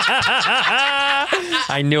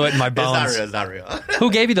 I knew it in my bones. It's not real. Who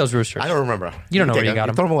gave you those roosters? I don't remember. You don't know where take you got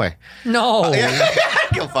them. Throw them away. No.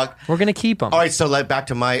 Give a fuck. We're going to keep them. All right, so back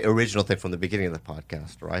to my original thing from the beginning of the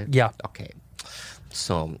podcast, right? Yeah. Okay.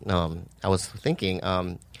 So I was thinking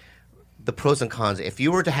the pros and cons. If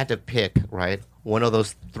you were to have to pick, right, one of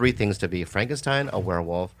those 3 things to be, Frankenstein, a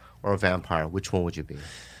werewolf, or a vampire, which one would you be?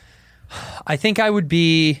 I think I would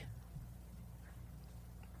be...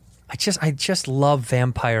 I just love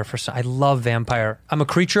vampire I love vampire. I'm a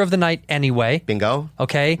creature of the night anyway. Bingo.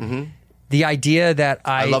 Okay? Mm-hmm. The idea that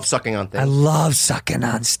I love sucking on things. I love sucking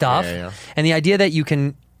on stuff. Yeah. And the idea that you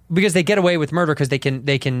can... Because they get away with murder because they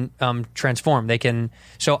can transform.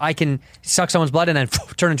 So I can suck someone's blood and then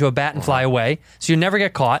turn into a bat and fly away. So you never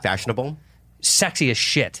get caught. Fashionable. Sexy as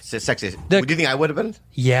shit. Sexy. Do you think I would have been?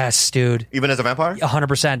 Yes, dude. Even as a vampire?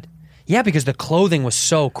 100%. Yeah, because the clothing was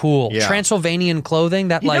so cool. Yeah. Transylvanian clothing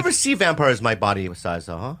that You never see vampires my body size,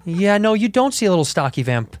 though, huh? Yeah, no, you don't see a little stocky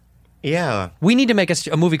vamp. Yeah. We need to make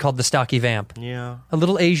a movie called The Stocky Vamp. Yeah. A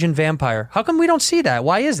little Asian vampire. How come we don't see that?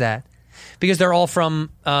 Why is that? Because they're all from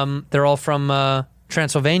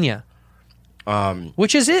Transylvania,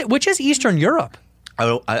 which is Eastern Europe.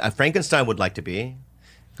 Frankenstein would like to be.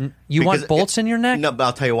 You want bolts in your neck? No, but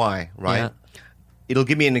I'll tell you why. Right? Yeah. It'll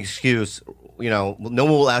give me an excuse. You know, no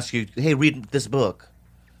one will ask you, "Hey, read this book."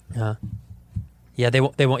 Yeah, they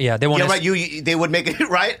won't. Yeah, they won't. Yeah, right. They would make it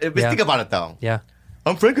right. But Yeah. think about it though. Yeah.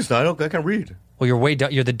 I'm Frankenstein. I can't read. Well, you're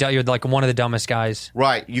you're like one of the dumbest guys.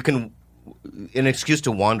 Right. You can an excuse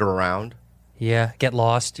to wander around. Yeah, get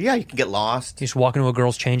lost. Yeah, you can get lost. You just walk into a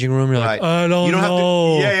girl's changing room. You're Right. like, I don't you don't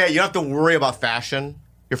know. Have to, yeah. You don't have to worry about fashion.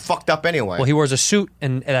 You're fucked up anyway. Well, he wears a suit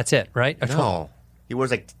and that's it, right? No. He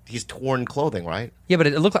wears he's torn clothing, right? Yeah, but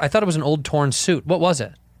it looked like, I thought it was an old torn suit. What was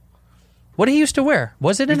it? What did he used to wear?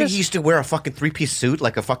 Was it You in think his... he used to wear a fucking 3-piece suit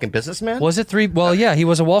like a fucking businessman? Was it 3? Well, yeah, he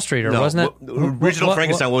was a Wall Streeter, No, wasn't it? Original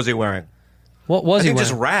Frankenstein, what was he wearing? What was I he think wearing?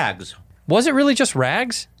 just rags. Was it really just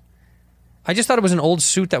rags? I just thought it was an old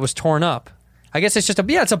suit that was torn up. I guess it's just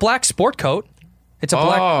it's a black sport coat. It's a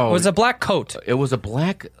black. It was a black coat. It was a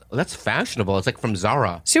black. That's fashionable. It's like from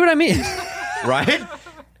Zara, See what I mean? right?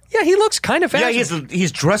 Yeah, he looks kind of Yeah, fashionable.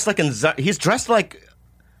 he's dressed like he's dressed like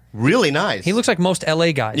really nice. He looks like most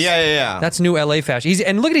LA guys. Yeah. That's new LA fashion.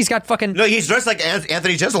 And look at he's got fucking. No, he's dressed like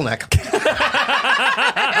Anthony Jeselnik.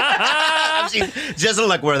 I've seen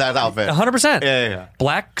Jeselnik wear that outfit. 100%. Yeah.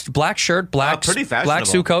 Black shirt, black pretty black fashionable.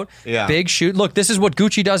 suit coat, Yeah. big shoe. Look, this is what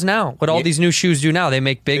Gucci does now. What all these new shoes do now. They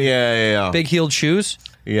make big big heeled shoes.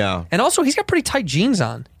 Yeah. And also he's got pretty tight jeans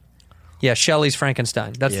on. Yeah, Shelley's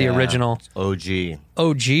Frankenstein. That's the original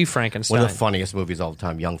OG Frankenstein. One of the funniest movies of all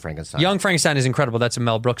time, Young Frankenstein. Young Frankenstein is incredible. That's a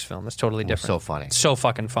Mel Brooks film. It's totally different. So funny. So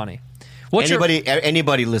fucking funny.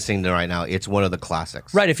 Anybody listening to right now, it's one of the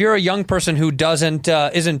classics. Right, if you're a young person who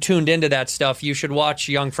isn't tuned into that stuff, you should watch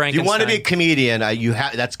Young If Frankenstein. you want to be a comedian,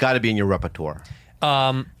 that's got to be in your repertoire.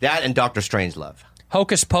 That and Dr. Strangelove.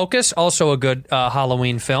 Hocus Pocus, also a good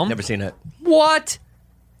Halloween film. Never seen it. What?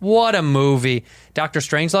 What a movie. Dr.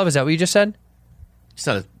 Strangelove, is that what you just said? It's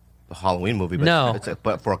not a Halloween movie, but No.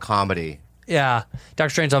 but for a comedy. Yeah,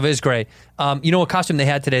 Dr. Strangelove is great. You know what costume they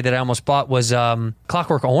had today that I almost bought was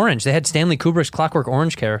Clockwork Orange. They had Stanley Kubrick's Clockwork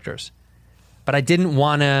Orange characters, but I didn't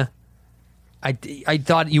want to. I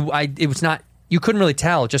thought it was not. You couldn't really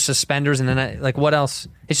tell. Just suspenders and then what else?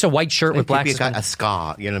 It's just a white shirt with black It could be suspenders. a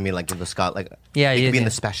ska. You know what I mean? Like the ska. Like Yeah, it could be in the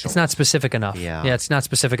special. It's not specific enough. Yeah. it's not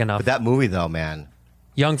specific enough. But that movie though, man.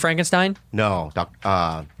 Young Frankenstein, No, Dr.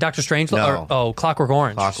 Strangelove, No. Clockwork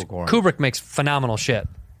Orange. Clockwork Orange. Kubrick makes phenomenal shit.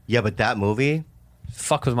 yeah, but that movie.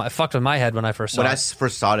 Fucked with my head when I first saw When I it.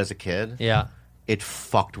 first saw it as a kid, Yeah. it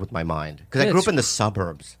fucked with my mind because I It's- grew up in the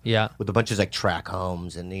suburbs. Yeah. with a bunch of like track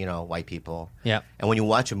homes and white people. Yeah. and when you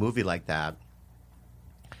watch a movie like that,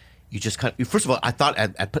 you just kind of. First of all, I thought I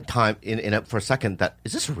put time in it for a second. That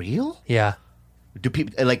is this real? Yeah. Do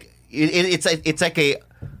people like? it's like a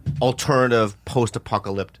alternative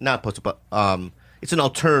post-apocalyptic, not post, but it's an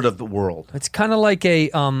alternative world. It's kind of like a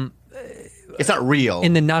It's not real.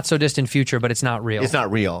 in the not so distant future, but it's not real. It's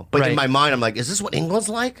not real. But Right. in my mind, I'm like, is this what England's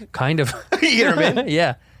like? Kind of. You know what I mean?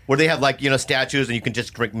 Yeah. Where they have like statues and you can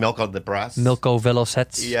just drink milk out of the breast. Milko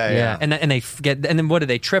Velocets. Yeah. And they get, and then what did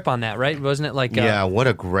they trip on that? Right? Wasn't it like? Yeah, what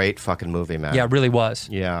a great fucking movie, man. Yeah, it really was.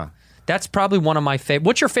 Yeah. That's probably one of my favorite.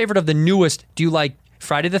 What's your favorite of the newest? Do you like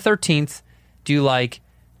Friday the 13th? Do you like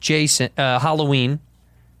Halloween?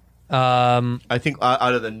 I think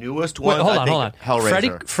out of the newest Wait, ones, hold I on. think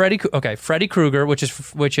Hellraiser. Freddy Krueger, which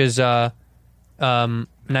is Nightmare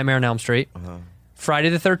on Elm Street. Friday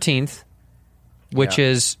the 13th, which Yeah.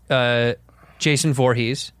 is Jason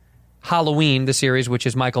Voorhees. Halloween, the series, which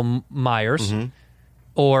is Michael Myers.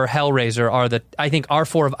 Or Hellraiser are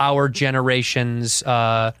four of our generations.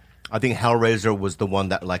 I think Hellraiser was the one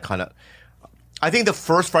that like kind of. I think the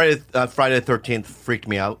first Friday the 13th freaked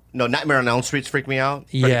me out. No, Nightmare on Elm Street freaked me out.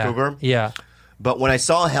 Freddy Krueger. Yeah. But when I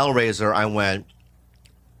saw Hellraiser, I went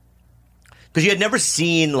because you had never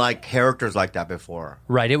seen like characters like that before.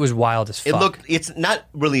 Right. It was wild as fuck. It's not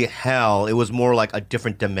really hell. It was more like a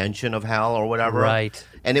different dimension of hell or whatever. Right.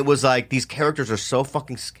 And it was like these characters are so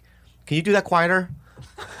fucking. Can you do that quieter?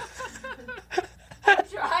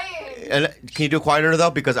 Trying. And can you do it quieter though?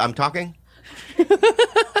 Because I'm talking.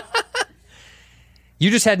 You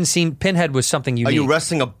just hadn't seen Pinhead was something unique. Are you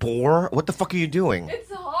wrestling a boar? What the fuck are you doing?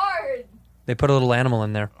 It's hard. They put a little animal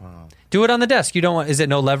in there. Do it on the desk. You don't want. Is it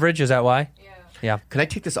no leverage? Is that why? Yeah. Yeah. Can I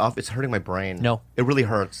take this off? It's hurting my brain. No. It really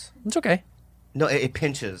hurts. It's okay. No, it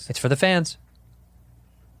pinches. It's for the fans.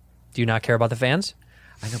 Do you not care about the fans?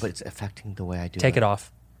 I know, but it's affecting the way I do Take it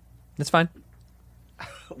off. It's fine.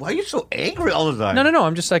 Why are you so angry all the time? No.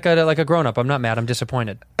 I'm just like a grown up. I'm not mad. I'm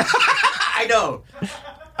disappointed. I know.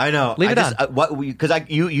 Leave it on. on. Because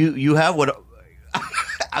you have what?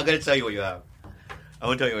 I'm gonna tell you what you have. I'm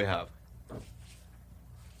gonna tell you what you have.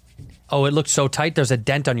 Oh, it looked so tight. There's a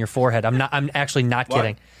dent on your forehead. I'm actually not What?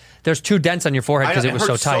 kidding. There's 2 dents on your forehead because it was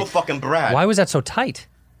so hurts tight. So fucking bad. Why was that so tight?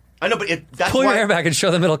 I know, but that's Pull why. your hair back and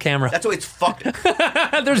show the middle camera. That's why it's fucked.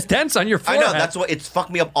 There's dents on your I forehead. know. That's why it's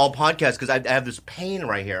fucked me up all podcasts because I have this pain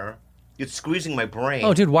right here. It's squeezing my brain.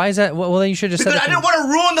 Oh, dude, why is that? Well, then you should just Because said I didn't want to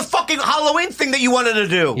ruin the fucking Halloween thing that you wanted to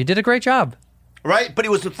do. You did a great job. Right? But it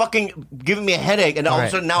was fucking giving me a headache, and all of a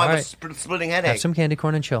right, sudden now I all have right. a splitting headache. Have some candy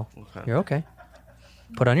corn and chill. You're okay.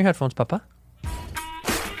 Put on your headphones, Papa.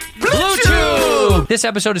 Blue Chew! This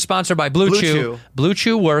episode is sponsored by Blue Blue Chew. Chew. Blue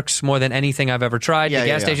Chew works more than anything I've ever tried. Yeah, the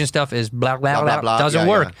gas yeah. station stuff is blah, blah, Blah, blah, blah, blah. doesn't Yeah,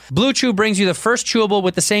 work. yeah. Blue Chew brings you the first chewable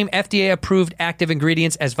with the same FDA-approved active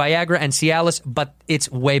ingredients as Viagra and Cialis, but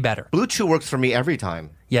it's way better. Blue Chew works for me every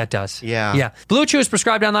time. Yeah, it does. Yeah. Yeah. Blue Chew is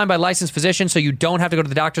prescribed online by licensed physicians, so you don't have to go to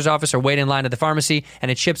the doctor's office or wait in line at the pharmacy, and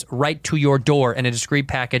it ships right to your door in a discreet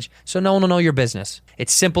package, so no one will know your business.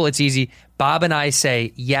 It's simple, it's easy. Bob and I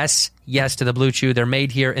say yes to the Blue Chew. They're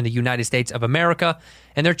made here in the United States of America,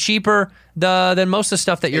 and they're cheaper than most of the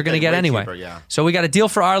stuff that you're going to get way anyway. cheaper, yeah. So we got a deal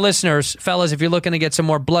for our listeners. Fellas, if you're looking to get some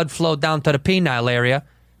more blood flow down to the penile area,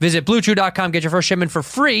 visit BlueChew.com, get your first shipment for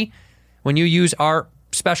free when you use our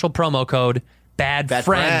special promo code Bad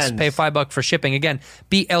Friends. Pay $5 for shipping. Again,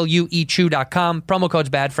 BLUEChew.com. Promo code's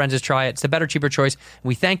Bad Friends. Just try it. It's the better, cheaper choice.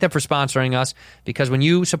 We thank them for sponsoring us because when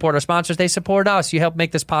you support our sponsors, they support us. You help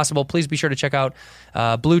make this possible. Please be sure to check out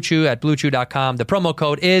Blue Chew at BlueChew.com. The promo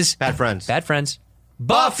code is Bad Friends. Bad Friends.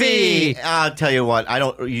 Buffy! I'll tell you what. I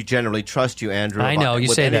don't generally trust you, Andrew. I know, you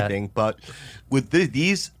with say that. anything, but with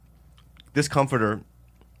this comforter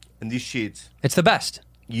and these sheets, It's the best.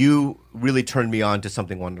 you really turned me on to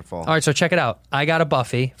something wonderful. All right, so check it out. I got a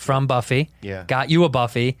Buffy from Buffy. Yeah. Got you a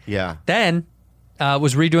Buffy. Yeah. Then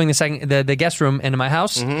was redoing the guest room in my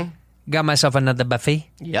house. Got myself another Buffy.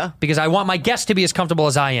 Yeah. Because I want my guests to be as comfortable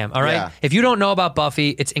as I am. All right. Yeah. If you don't know about Buffy,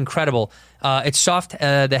 it's incredible. It's soft.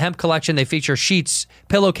 The hemp collection. They feature sheets,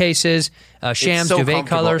 pillowcases, shams, It's so duvet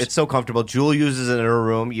comfortable. colors. It's so comfortable. Jewel uses it in her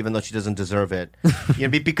room, even though she doesn't deserve it.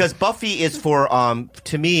 Because Buffy is for,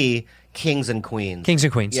 to me, kings and queens. Kings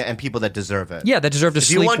and queens. Yeah, and people that deserve it. Yeah, that deserve to if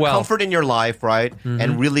sleep you want well. comfort in your life, right,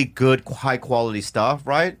 and really good, high quality stuff,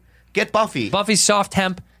 right, get Buffy. Buffy's soft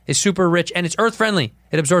hemp is super rich and it's earth friendly.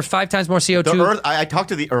 It absorbs 5 times more CO2. The Earth. I talked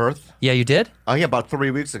to the Earth. Yeah, you did. Oh yeah, about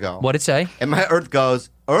 3 weeks ago. What'd it say? And my Earth goes,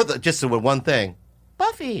 Earth just with one thing,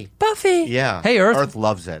 Buffy. Buffy. Yeah. Hey, Earth. Earth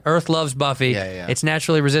loves it. Earth loves Buffy. Yeah. It's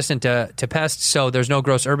naturally resistant to pests, so there's no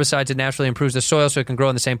gross herbicides. It naturally improves the soil so it can grow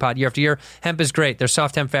in the same pot year after year. Hemp is great. Their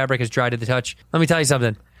soft hemp fabric is dry to the touch. Let me tell you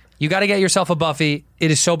something. You got to get yourself a Buffy.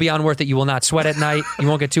 It is so beyond worth it. You will not sweat at night. You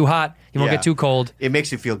won't get too hot. You won't Yeah. get too cold. It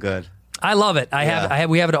makes you feel good. I love it.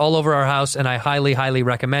 We have it all over our house, and I highly, highly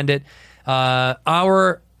recommend it.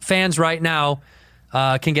 Our fans right now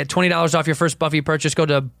can get $20 off your first Buffy purchase. Go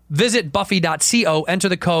to visitbuffy.co, enter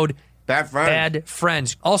the code Bad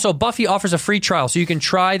Friends. Also, Buffy offers a free trial, so you can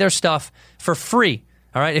try their stuff for free.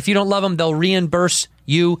 All right? If you don't love them, they'll reimburse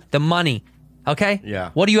you the money. Okay? Yeah.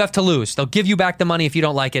 What do you have to lose? They'll give you back the money if you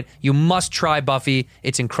don't like it. You must try Buffy.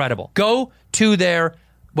 It's incredible. Go to their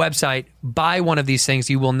website, buy one of these things.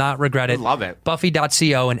 You will not regret it. I love it.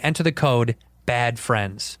 Buffy.co and enter the code Bad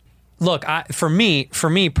Friends. Look, for me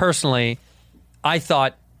personally, I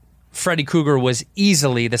thought Freddy Krueger was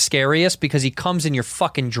easily the scariest because he comes in your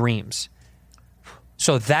fucking dreams.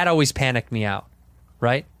 So that always panicked me out,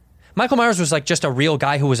 right? Michael Myers was like just a real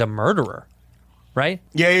guy who was a murderer, right?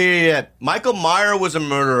 Yeah. Michael Myers was a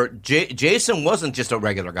murderer. Jason wasn't just a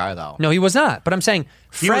regular guy, though. No, he was not. But I'm saying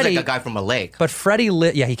He was like a guy from a lake. But Freddy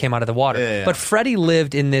he came out of the water. Yeah. But Freddy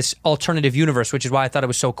lived in this alternative universe, which is why I thought it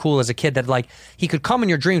was so cool as a kid that like he could come in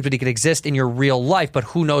your dreams, but he could exist in your real life. But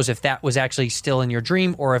who knows if that was actually still in your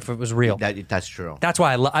dream or if it was real. That's true. That's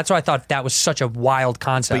why I thought that was such a wild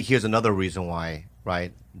concept. But here's another reason why,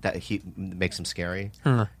 right? That he makes him scary.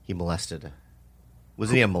 He molested.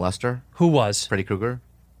 Wasn't he a molester? Who was? Freddy Krueger?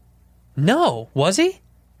 No, was he?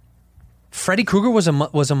 Freddy Krueger was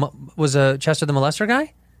a Chester the Molester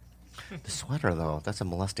guy? The sweater, though, that's a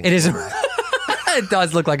molesting. It is. sweater. It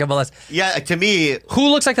does look like a molester. Yeah, to me, Who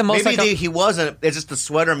looks like the most? maybe he wasn't. It's just the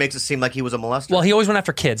sweater makes it seem like he was a molester. Well, he always went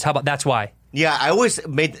after kids. How about that's why? Yeah, I always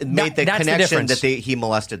made the that's the connection difference. that he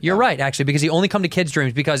molested. You're them. right, actually, because he only come to kids'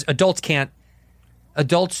 dreams because adults can't.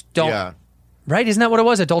 Adults don't. Yeah. Right? Isn't that what it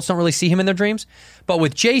was? Adults don't really see him in their dreams. But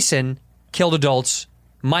with Jason, killed adults.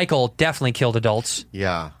 Michael definitely killed adults.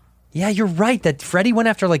 Yeah. Yeah, you're right. That Freddy went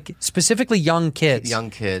after like specifically young kids. Young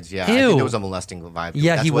kids, yeah. Ew. I think there was a molesting vibe.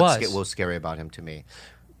 Yeah, That's he what was. was scary about him to me.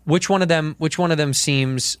 Which one of them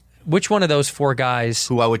seems? Which one of those four guys?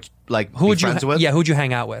 Who I would like Who be would you? friends with? Yeah, who'd you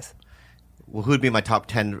hang out with? Well, who would be my top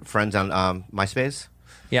 10 friends on MySpace?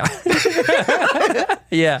 Yeah.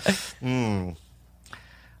 Yeah.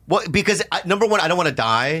 Well, because number one, I don't want to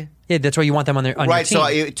die. Yeah, that's why you want them on your Right. team.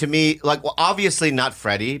 So to me, like, well, obviously not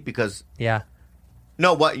Freddy because Yeah.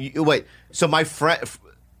 no. What? Wait. So my friend.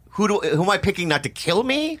 Who am I picking not to kill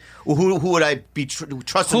me? Or who would I be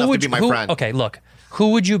trust enough to be my friend? Okay, look. Who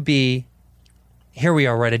would you be? Here we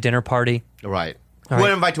are, we're at a dinner party, Right. All Who would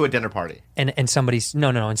right. I invite to a dinner party? and somebody's no,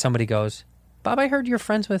 and somebody goes, Bob, I heard you're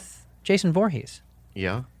friends with Jason Voorhees.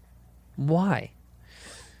 Yeah. Why?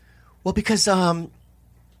 Well, because I'll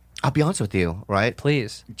be honest with you, right?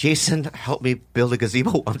 Please. Jason helped me build a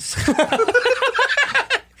gazebo once.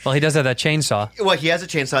 Well, he does have that chainsaw. Well, he has a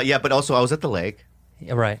chainsaw, yeah, but also I was at the lake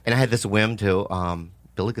Yeah, right. and I had this whim to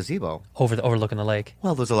build a gazebo. Overlooking the lake.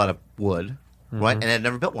 Well, there's a lot of wood, right? And I'd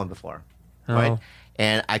never built one before, right? Oh.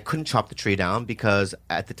 And I couldn't chop the tree down because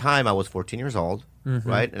at the time I was 14 years old,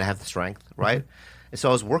 right? And I have the strength, right? And so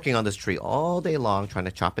I was working on this tree all day long trying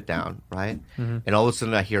to chop it down, right? And all of a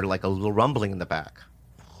sudden I hear like a little rumbling in the back.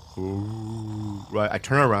 Ooh, right? I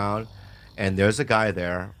turn around and there's a guy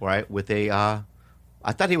there, right? With a,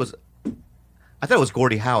 I thought it was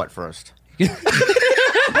Gordie Howe at first.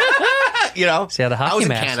 You know? See how the hockey I was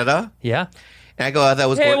mask. in Canada. Yeah. And I go, that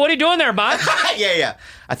was Hey, Gordie. what are you doing there, Bob? Yeah.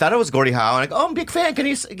 I thought it was Gordie Howe, and I go, "Oh, I'm a big fan. Can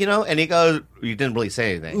you, you know?" And he goes, "You didn't really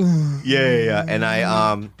say anything." Yeah. And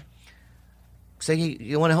I say,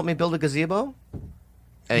 "You want to help me build a gazebo?"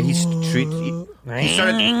 And he started.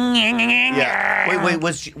 Yeah. Wait.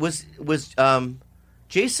 Was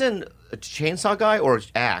Jason a chainsaw guy or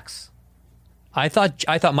axe? I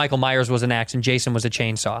thought Michael Myers was an axe and Jason was a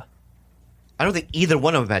chainsaw. I don't think either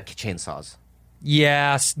one of them had chainsaws.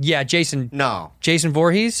 Yes. Yeah, Jason. No. Jason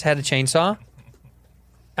Voorhees had a chainsaw.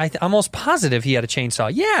 I'm almost positive he had a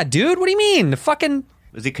chainsaw. Yeah, dude. What do you mean? The fucking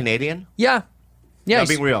Is he Canadian? yeah. Not he's-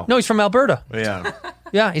 being real. No, he's from Alberta. Yeah.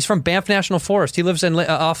 Yeah, he's from Banff National Forest. He lives in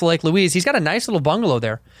off Lake Louise. He's got a nice little bungalow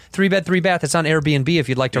there, 3-bed, 3-bath. It's on Airbnb if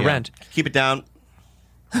you'd like to rent. Keep it down.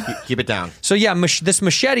 Keep it down. So yeah, this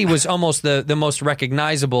machete was almost the most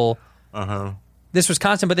recognizable. This was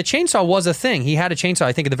constant, but the chainsaw was a thing. He had a chainsaw.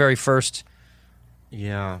 I think at the very first.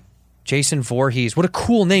 Yeah. Jason Voorhees. What a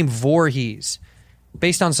cool name, Voorhees.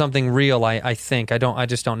 Based on something real, I think. I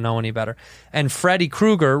just don't know any better. And Freddy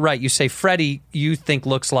Krueger, right, you say Freddy you think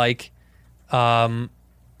looks like A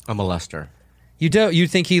molester. you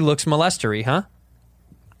think he looks molestery, huh?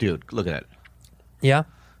 Dude, look at it. Yeah?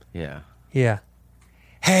 Yeah. Yeah.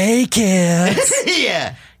 Hey kids.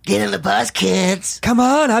 Yeah. Get in the bus, kids. Come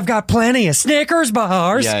on, I've got plenty of Snickers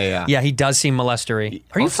bars. Yeah. Yeah, he does seem molestery.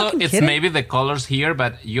 Are you Also, fucking it's kidding? maybe the colors here,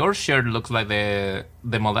 but your shirt looks like the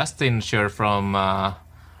molesting shirt from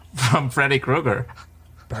from Freddy Krueger.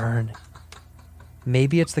 Burn.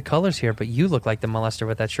 Maybe it's the colors here, but you look like the molester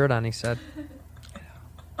with that shirt on, he said.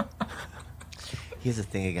 He has a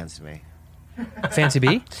thing against me. Fancy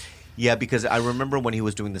B? Yeah, because I remember when he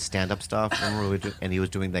was doing the stand-up stuff, and he was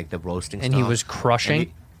doing like the roasting And stuff. he was crushing?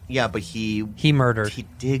 And yeah, but he murdered. He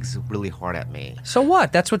digs really hard at me. So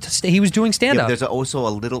what? That's what he was doing Yeah, stand-up. there's also a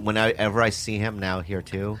little, whenever I see him now here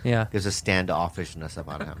too, Yeah. there's a standoffishness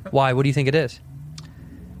about him. Why? What do you think it is?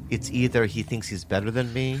 It's either he thinks he's better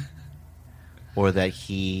than me, or that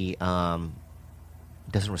he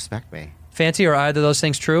doesn't respect me. Fancy, are either of those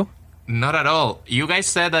things true? Not at all. You guys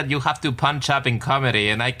said that you have to punch up in comedy,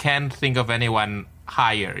 and I can't think of anyone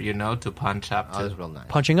higher, to punch up Oh, to. that's real nice.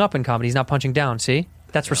 Punching up in comedy. He's not punching down, see?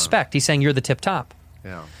 That's respect. He's saying you're the tip top.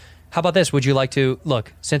 Yeah. How about this? Would you like to...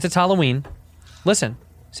 Look, since it's Halloween... Listen,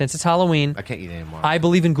 since it's Halloween... I can't eat anymore. I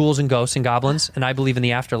believe in ghouls and ghosts and goblins, and I believe in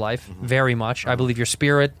the afterlife very much. I believe your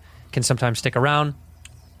spirit can sometimes stick around.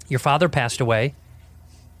 Your father passed away.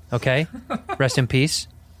 Okay? Rest in peace.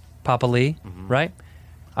 Papa Lee, right?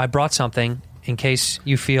 I brought something in case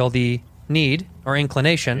you feel the need or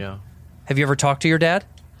inclination. Yeah. Have you ever talked to your dad?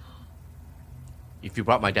 If you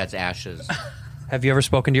brought my dad's ashes, Have you ever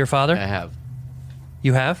spoken to your father? I have.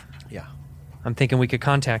 You have? Yeah. I'm thinking we could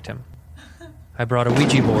contact him. I brought a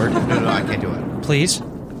Ouija board. No, I can't do it. Please,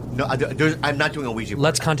 No, I'm not doing a Ouija board.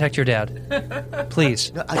 let's contact your dad.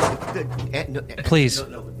 Please. No, Please.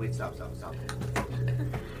 No, wait, stop.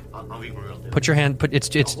 I'm being real. Dude. Put your hand.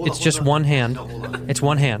 It's hold just on. one hand. No, hold on. It's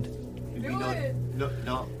one hand.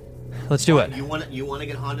 No. Let's do it. You want to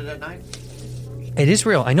get haunted at night? It is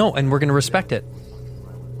real. I know, and we're going to respect it.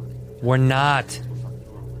 We're not.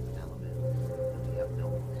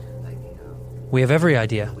 We have every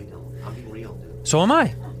idea. I'm being real, dude. So am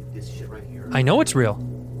I. This shit right here. I know it's real.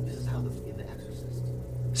 This is how in The Exorcist.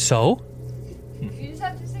 So? You just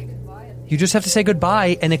have to say goodbye. You just have to say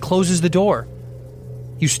goodbye, and it closes the door.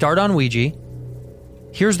 You start on Ouija.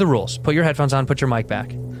 Here's the rules. Put your headphones on, put your mic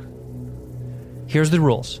back. Here's the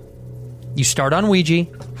rules. You start on Ouija.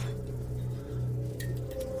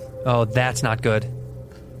 Oh, that's not good.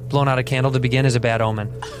 Blown out a candle to begin is a bad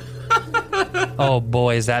omen. Oh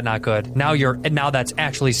boy, is that not good. Now that's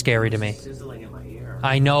actually scary to me. Sizzling in my ear.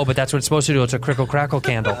 I know, but that's what it's supposed to do. It's a crickle crackle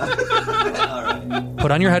candle.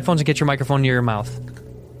 Put on your headphones and get your microphone near your mouth.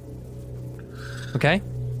 Okay?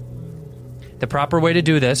 The proper way to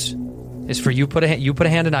do this is for you put a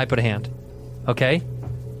hand and I put a hand. Okay?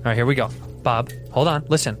 All right, here we go. Bob, hold on.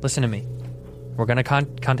 Listen to me. We're going to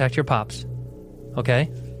contact your pops. Okay?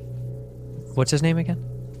 What's his name again?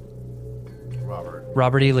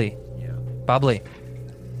 Robert E. Lee. Yeah. Bob Lee.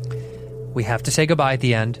 We have to say goodbye at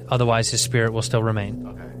the end, otherwise his spirit will still remain.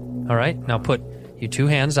 Okay. All right? Now put your two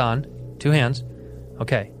hands on. Two hands.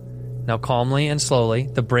 Okay. Now calmly and slowly,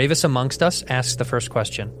 the bravest amongst us asks the first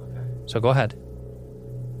question. Okay. So go ahead.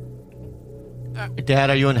 Dad,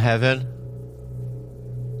 are you in heaven?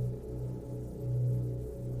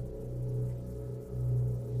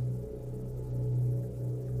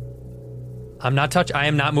 I'm not touch. I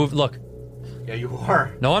am not moved. Look. Yeah, you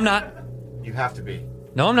are. No, I'm not. You have to be.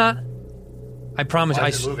 No, I'm not. I promise. Why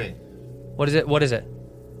is it moving? What is it? What is it?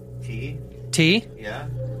 T? T? Yeah.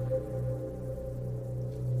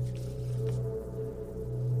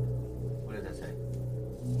 What did that say?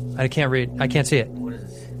 I can't read. I can't see it. What is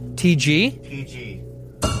this? TG? TG.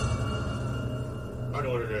 I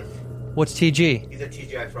know what it is. What's TG? He's at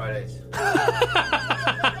TGI Fridays.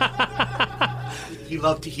 He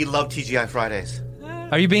loved TGI Fridays.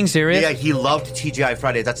 Are you being serious? Yeah, he loved TGI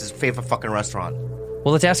Fridays. That's his favorite fucking restaurant.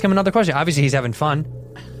 Well, let's ask him another question. Obviously, he's having fun.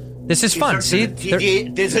 This is fun. See?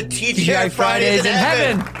 There's a TGI TGI Fridays in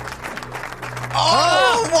heaven.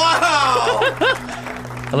 Oh,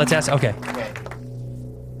 wow! Let's ask. Okay. Okay.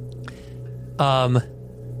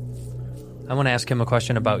 I want to ask him a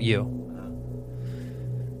question about you.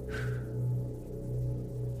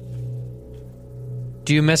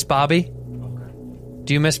 Do you miss Bobby? Okay.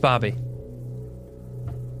 Do you miss Bobby?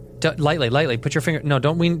 Lightly. Put your finger. No,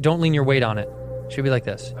 don't lean your weight on it. Should be like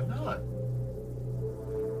this. I'm not.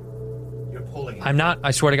 You're pulling it. I'm not.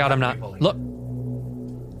 I swear to God, I'm not. Look.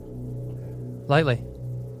 Lightly.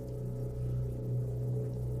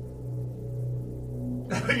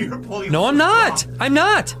 You're pulling. No, I'm not. I'm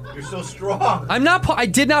not. You're so strong. I'm not. I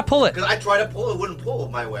did not pull it. Because I tried to pull it, wouldn't pull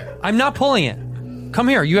my way. I'm not pulling it. Come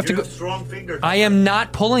here. You have to You go. have strong fingers. I am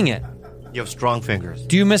not pulling it. You have strong fingers.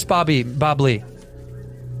 Do you miss Bob Lee?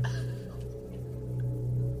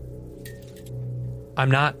 I'm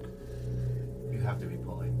not. You have to be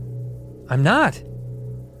pulling. I'm not.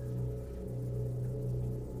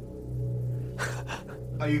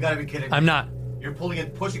 Oh, you gotta be kidding me. I'm not. You're pulling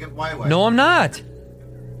it, pushing it my way. No, I'm not.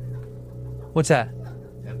 What's that?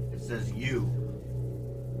 It says U.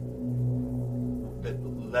 The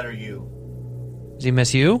letter U. Does he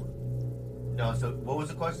miss you? No. So what was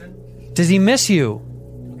the question? Does he miss you?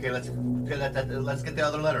 Okay, let's get the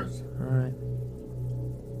other letters. All right.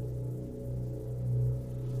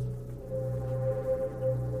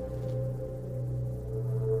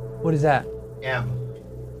 What is that? M.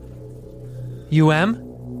 UM?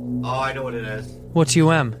 Oh, I know what it is. What's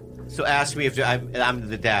UM? So ask me if I'm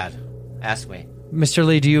the dad. Ask me. Mr.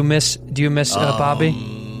 Lee, do you miss Bobby?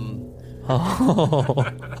 Oh.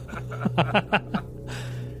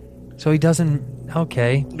 So he doesn't.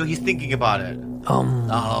 Okay. No, he's thinking about it.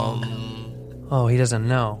 Oh, he doesn't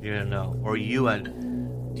know. You don't know. Or you at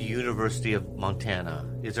the University of Montana.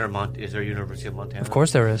 Is there a University of Montana? Of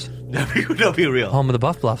course there is. No, be real. Home of the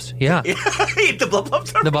Buff Bluffs. Yeah. The Buff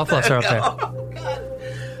Bluffs are The Buff Bluffs are up there. Oh, God.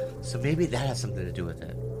 So maybe that has something to do with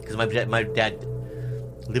it. Because my dad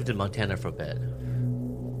lived in Montana for a bit.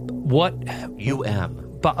 What?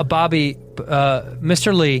 Bobby,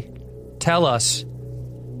 Mr. Lee, tell us,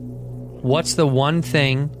 what's the one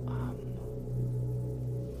thing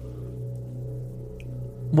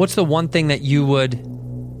that you would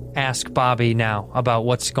ask Bobby now about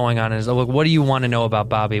what's going on in his life? What do you want to know about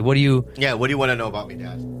Bobby? What do you want to know about me,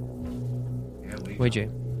 Dad? Yeah, Ouija.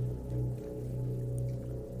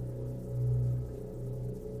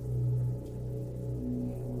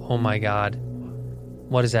 Oh my God.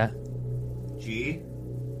 What is that? G?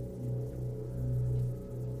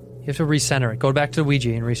 You have to recenter it. Go back to the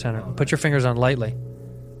Ouija and recenter it. Put your fingers on lightly.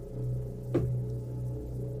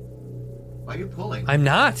 Why are you pulling? I'm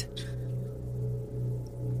not.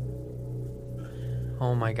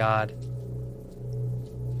 Oh my God.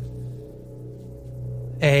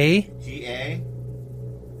 A. G-A?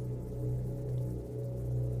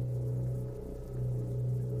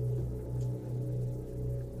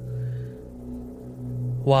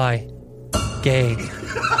 Y. Gay.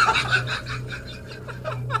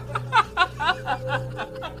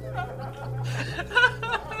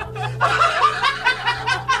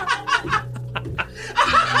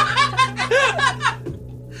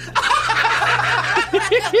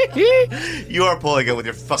 You are pulling it with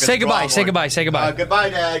your fucking Say goodbye, strong say one. goodbye, say goodbye. Goodbye,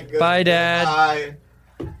 Dad. Bye, Dad.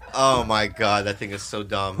 Goodbye. Oh my God, that thing is so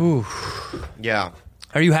dumb. Ooh. Yeah.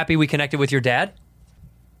 Are you happy we connected with your dad?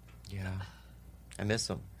 Yeah. I miss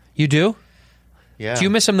him. You do? Yeah. Do you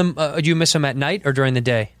miss him? Do you miss him at night or during the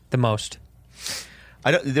day the most?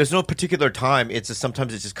 There's no particular time. It's just,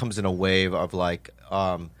 sometimes it just comes in a wave of like,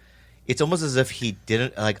 it's almost as if he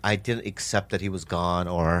didn't I didn't accept that he was gone,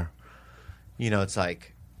 or, it's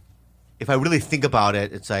like, if I really think about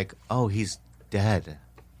it, it's like, oh, he's dead,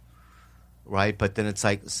 right? But then it's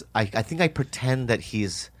like, I think I pretend that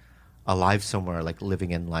he's alive somewhere, like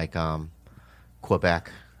living in like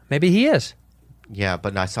Quebec. Maybe he is. Yeah,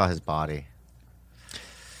 but I saw his body.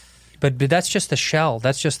 But that's just the shell.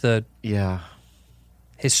 That's just the... Yeah.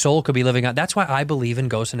 His soul could be living on. That's why I believe in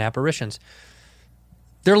ghosts and apparitions.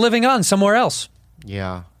 They're living on somewhere else.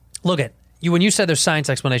 Yeah. Look at you. When you said there's science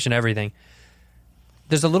explanation to everything,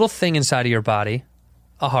 there's a little thing inside of your body,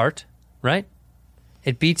 a heart, right?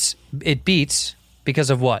 It beats because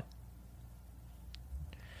of what?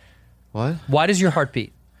 What? Why does your heart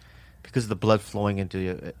beat? Because of the blood flowing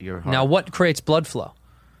into your heart. Now, what creates blood flow?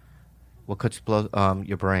 What cuts blood?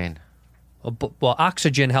 Your brain. Well,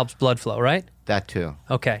 oxygen helps blood flow, right? That too.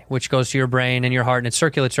 Okay, which goes to your brain and your heart, and it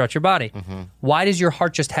circulates throughout your body. Mm-hmm. Why does your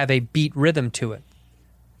heart just have a beat rhythm to it?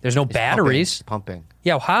 There's no batteries. Pumping.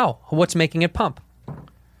 Yeah, how? What's making it pump?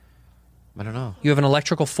 I don't know. You have an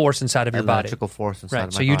electrical force inside of your body. Electrical force inside right.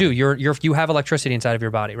 of my So you body. do. You have electricity inside of your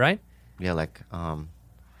body, right? Yeah, like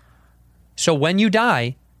So when you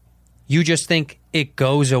die, you just think it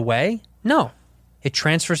goes away? No. It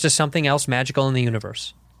transfers to something else magical in the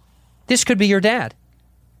universe. This could be your dad.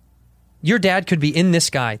 Your dad could be in this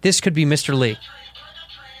guy. This could be Mr. Lee.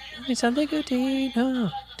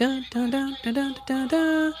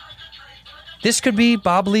 This could be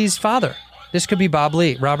Bob Lee's father. This could be Bob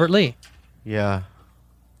Lee, Robert Lee. Yeah.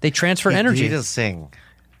 They transfer energy. He doesn't sing.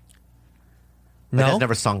 No? He's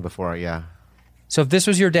never sung before, yeah. So if this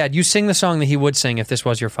was your dad, you sing the song that he would sing if this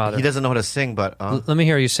was your father. He doesn't know how to sing, but... Let me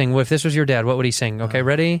hear you sing. If this was your dad, what would he sing? Okay,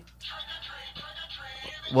 ready?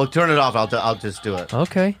 Well, turn it off. I'll just do it.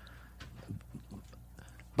 Okay.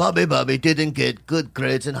 Bobby didn't get good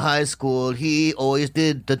grades in high school. He always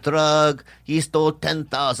did the drug. He stole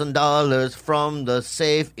 $10,000 from the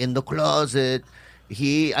safe in the closet.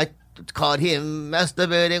 I caught him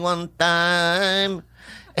masturbating one time.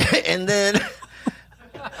 And then...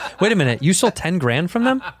 Wait a minute. You stole 10 grand from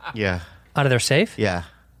them? Yeah. Out of their safe? Yeah.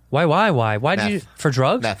 Why? Why did you... Meth. For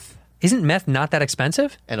drugs? Meth. Isn't meth not that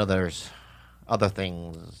expensive? And other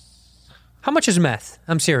things. How much is meth?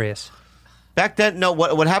 I'm serious. Back then, no.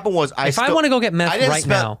 What happened was If I want to go get meth right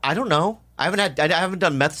now... I don't know. I haven't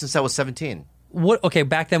done meth since I was 17. What? Okay,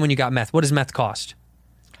 back then when you got meth, what does meth cost?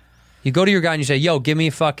 You go to your guy and you say, "Yo, give me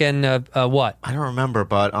fucking what?" I don't remember,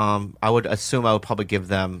 but I would assume I would probably give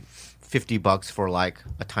them $50 for like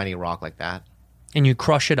a tiny rock like that. And you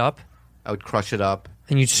crush it up. I would crush it up.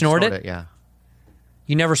 And you'd snort it? Yeah.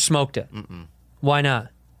 You never smoked it. Why not?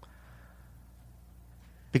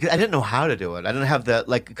 Because I didn't know how to do it. I didn't have the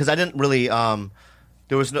because I didn't really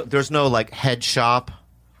there's no like head shop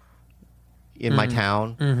in my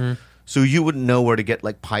town. Mm-hmm. So you wouldn't know where to get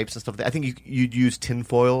like pipes and stuff. I think you'd use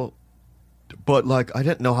tinfoil, but like I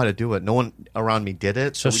didn't know how to do it. No one around me did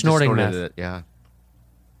it. So we snorting just meth. it, yeah.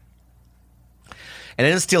 And I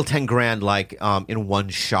didn't steal 10 grand like in one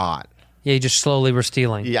shot. Yeah, you just slowly were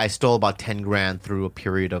stealing. Yeah, I stole about 10 grand through a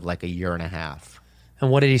period of like a year and a half.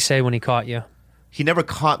 And what did he say when he caught you? He never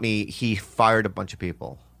caught me. He fired a bunch of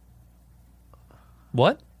people.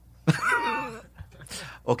 What?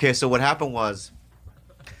 Okay, so what happened was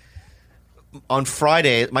on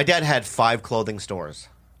Friday, my dad had 5 clothing stores.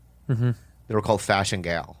 Mm-hmm. They were called Fashion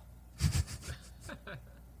Gal.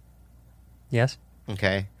 Yes.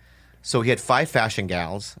 Okay. So he had 5 fashion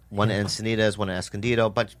gals, one in Encinitas, one in Escondido,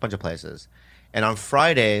 bunch of places. And on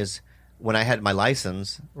Fridays, when I had my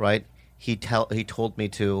license, right, he told me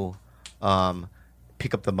to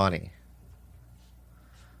pick up the money.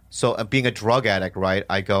 So being a drug addict, right,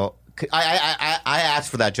 I go, I asked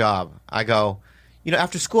for that job. I go,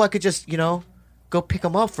 after school I could just, go pick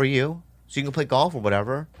them up for you so you can play golf or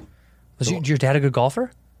whatever. Was your dad a good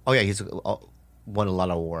golfer? Oh, yeah, he's won a lot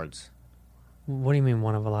of awards. What do you mean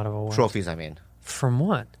one of a lot of awards? Trophies, I mean. From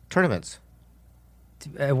what? Tournaments.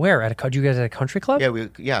 Where? You guys at a country club?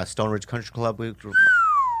 Yeah, Stone Ridge Country Club.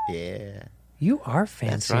 Yeah. You are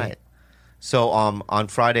fancy. That's right. So on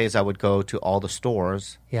Fridays, I would go to all the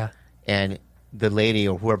stores. Yeah. And the lady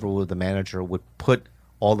or whoever was the manager would put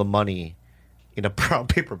all the money in a brown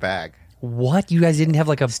paper bag. What? You guys didn't have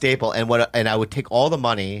like a... Staple. And I would take all the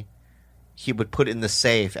money. He would put it in the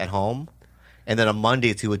safe at home. And then on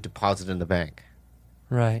Mondays, he would deposit it in the bank.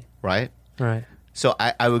 Right. Right? Right. So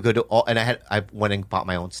I would go to all... And I went and bought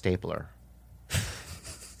my own stapler.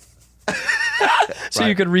 So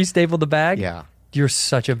you could restaple the bag? Yeah. You're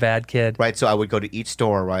such a bad kid. Right, so I would go to each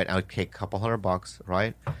store, right? I would take a couple $100,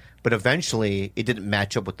 right? But eventually, it didn't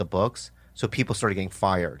match up with the books, so people started getting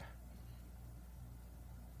fired.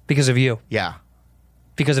 Because of you? Yeah.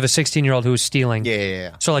 Because of a 16-year-old who was stealing?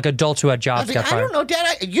 Yeah. So like adults who had I jobs was got like, fired? I don't know,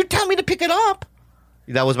 Dad. You tell me to pick it up.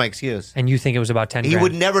 That was my excuse. And you think it was about 10 He grand?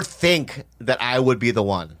 would never think that I would be the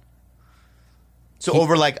one. So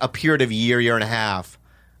over like a period of a year and a half,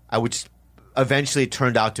 I would just... Eventually, it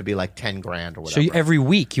turned out to be like 10 grand or whatever. So every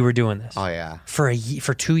week you were doing this? Oh, yeah. For a year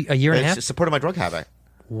and a half? It supported my drug habit.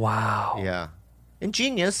 Wow. Yeah.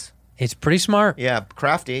 Ingenious. It's pretty smart. Yeah,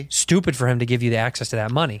 crafty. Stupid for him to give you the access to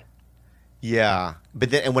that money. Yeah. But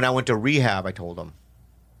then and when I went to rehab, I told him.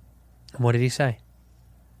 What did he say?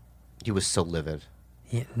 He was so livid.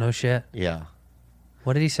 Yeah, no shit. Yeah.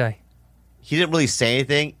 What did he say? He didn't really say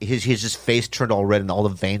anything. His just face turned all red and all the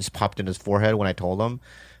veins popped in his forehead when I told him.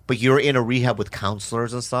 But you're in a rehab with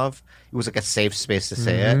counselors and stuff. It was like a safe space to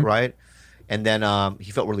say it, right? And then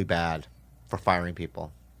he felt really bad for firing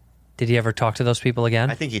people. Did he ever talk to those people again?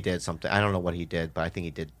 I think he did something. I don't know what he did, but I think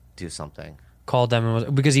he did do something. Called them and was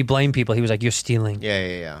because he blamed people. He was like, "You're stealing."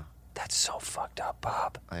 Yeah. That's so fucked up,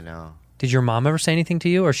 Bob. I know. Did your mom ever say anything to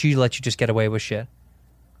you, or she let you just get away with shit?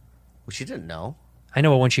 Well, she didn't know. I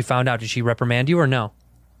know, but when she found out, did she reprimand you or no?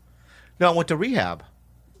 No, I went to rehab.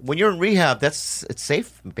 When you're in rehab, it's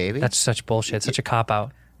safe, baby. That's such bullshit. It's such a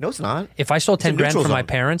cop-out. No, it's not. If I stole 10 grand from my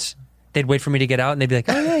parents, they'd wait for me to get out, and they'd be like,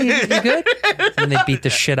 "Oh, yeah, you good?" And they'd beat the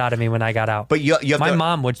shit out of me when I got out. But you have my to,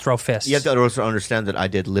 mom would throw fists. You have to also understand that I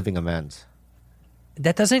did living amends.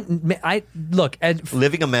 That doesn't... Look...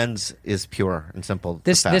 Living amends is pure and simple.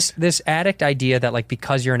 This addict idea that, like,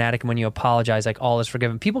 because you're an addict and when you apologize, like, all is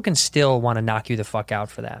forgiven. People can still want to knock you the fuck out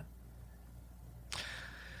for that.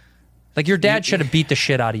 Like, your dad should have beat the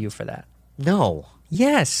shit out of you for that. No.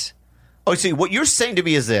 Yes. Oh, see, what you're saying to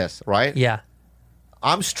me is this, right? Yeah.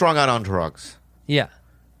 I'm strung out on drugs. Yeah.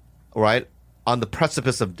 Right? On the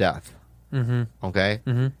precipice of death. Mm-hmm. Okay?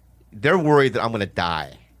 Mm-hmm. They're worried that I'm going to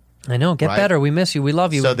die. I know. Get better. We miss you. We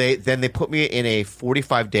love you. So they put me in a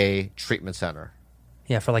 45-day treatment center.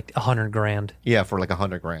 Yeah, for like 100 grand. Yeah, for like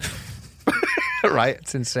 100 grand. Right?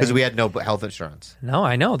 It's insane. Because we had no health insurance. No,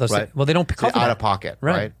 I know. Those. Right? Well, they don't So cover out that. of pocket.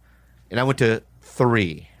 Right. Right? And I went to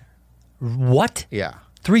 3. What? Yeah.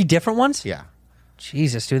 3 different ones? Yeah.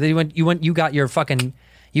 Jesus, dude. You got your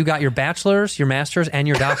bachelor's, your master's, and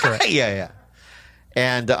your doctorate. Yeah.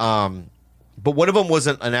 And but one of them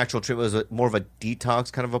wasn't an actual treatment. It was more of a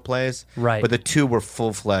detox kind of a place. Right. But the 2 were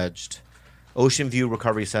full-fledged. Ocean View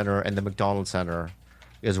Recovery Center and the McDonald's Center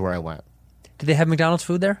is where I went. Did they have McDonald's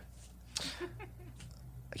food there?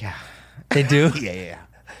 Yeah. They do? Yeah.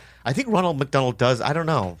 I think Ronald McDonald does. I don't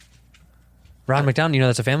know. Ron McDonald,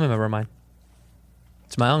 that's a family member of mine.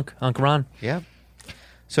 It's my Unc Ron. Yeah.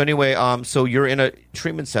 So anyway, so you're in a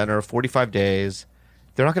treatment center, 45 days.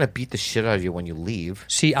 They're not going to beat the shit out of you when you leave.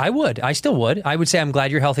 See, I would. I still would. I would say I'm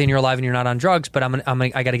glad you're healthy and you're alive and you're not on drugs, but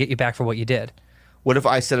I got to get you back for what you did. What if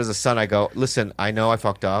I said as a son, I go, listen, I know I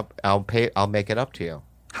fucked up. I'll make it up to you.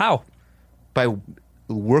 How? By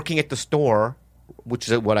working at the store, which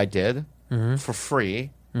is what I did, for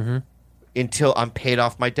free, until I'm paid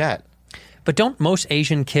off my debt. But don't most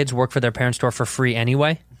Asian kids work for their parents' store for free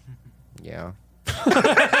anyway? Yeah.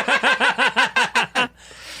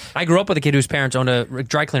 I grew up with a kid whose parents owned a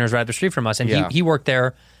dry cleaners right up the street from us, and Yeah. he worked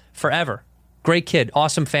there forever. Great kid,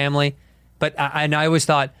 awesome family. But I always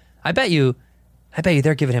thought, I bet you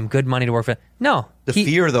they're giving him good money to work for. No. The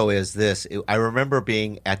fear, though, is this. I remember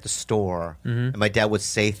being at the store, and my dad would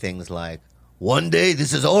say things like, one day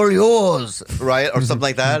this is all yours, right? Or something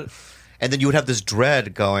like that. And then you would have this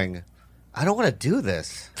dread going, I don't want to do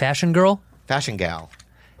this. Fashion girl? Fashion gal.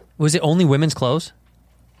 Was it only women's clothes?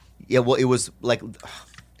 Yeah, well, it was like,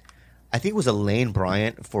 I think it was Elaine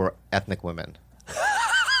Bryant for ethnic women.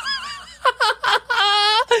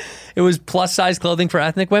 It was plus-size clothing for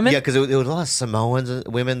ethnic women? Yeah, because there was a lot of Samoans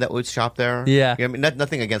women that would shop there. Yeah. I mean,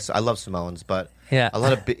 nothing against, I love Samoans, but Yeah. a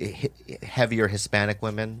lot of heavier Hispanic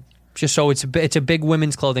women. Just so it's a big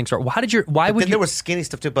women's clothing store. Then there was skinny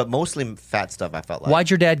stuff too, but mostly fat stuff, I felt like. Why'd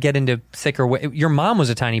your dad get into thicker? Your mom was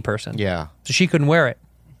a tiny person. Yeah. So she couldn't wear it.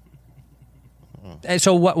 And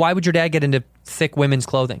so why would your dad get into thick women's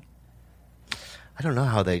clothing? I don't know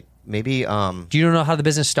how they, maybe, Do you know how the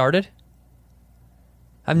business started?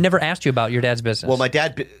 I've never asked you about your dad's business. well, my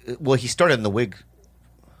dad, he started in the wigs.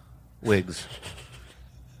 I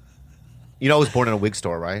was born in a wig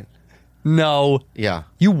store, right? No. Yeah.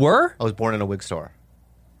 You were? I was born in a wig store.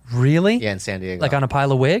 Really? Yeah, in San Diego. Like on a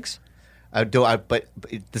pile of wigs? But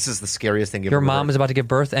this is the scariest thing you've Your ever mom heard. is about to give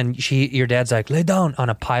birth, and your dad's like, lay down on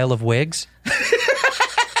a pile of wigs.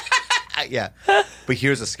 Yeah. But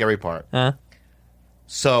here's the scary part. Huh?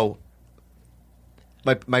 So,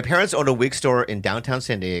 my parents owned a wig store in downtown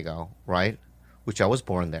San Diego, right? Which I was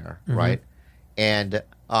born there, right? And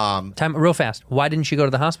Time real fast. Why didn't you go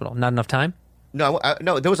to the hospital? Not enough time? no,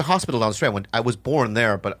 there was a hospital down the street. I was born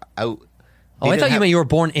there, but I thought you meant you were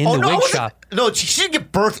born in the wig shop. No, she didn't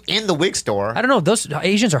give birth in the wig store. I don't know. Those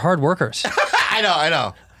Asians are hard workers. I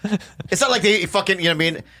know. It's not like they fucking, you know what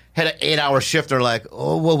I mean, had an 8-hour shift. They're like,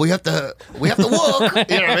 oh, well, we have to work.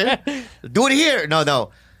 You know what I mean? Do it here.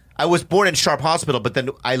 No. I was born in Sharp Hospital, but then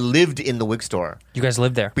I lived in the wig store. You guys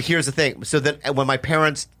lived there. But here's the thing. So then when my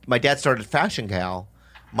dad started Fashion Gal,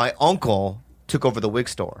 my uncle took over the wig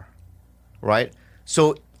store, right?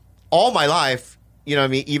 So all my life, you know what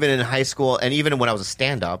I mean, even in high school and even when I was a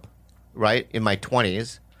stand-up, right, in my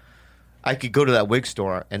 20s, I could go to that wig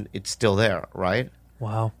store and it's still there, right?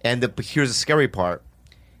 Wow. And but here's the scary part,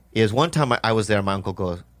 is one time I was there, my uncle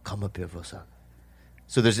goes, come up here for a second.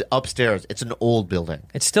 So there's upstairs, it's an old building.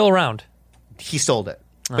 It's still around. He sold it,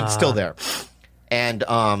 but it's still there. And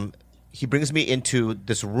he brings me into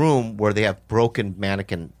this room where they have broken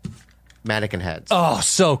mannequin heads. Oh,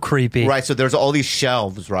 so creepy. Right, so there's all these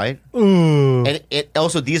shelves, right? Ooh. And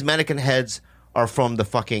also these mannequin heads are from the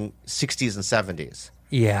fucking 60s and 70s.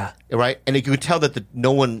 Yeah. Right? And you could tell that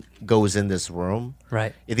no one goes in this room.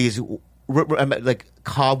 Right. These like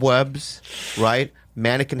cobwebs, right?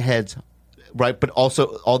 Mannequin heads, right? But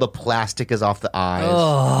also all the plastic is off the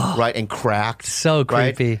eyes, right? And cracked. So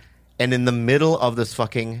creepy. Right? And in the middle of this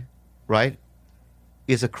fucking, right,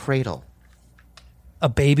 is a cradle. A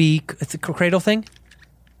baby cradle thing?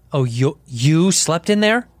 Oh, you slept in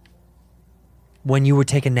there? When you would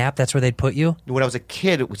take a nap, that's where they'd put you? When I was a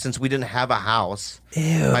kid, since we didn't have a house,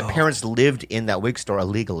 Ew. my parents lived in that wig store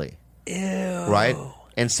illegally. Ew. Right?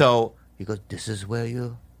 And so he goes, this is where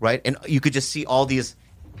you, right? And you could just see all these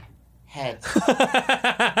heads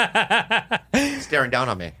staring down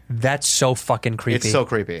on me. That's so fucking creepy. It's so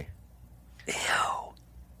creepy. Ew.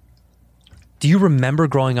 Do you remember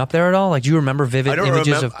growing up there at all? Like, do you remember vivid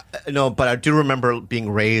images of No, but I do remember being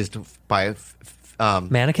raised by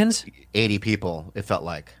mannequins? 80 people, it felt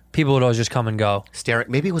like. People would always just come and go.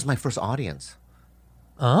 Staring. Maybe it was my first audience.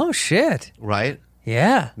 Oh, shit. Right?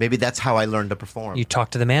 Yeah. Maybe that's how I learned to perform. You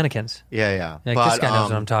talk to the mannequins. Yeah. Like, But, this guy knows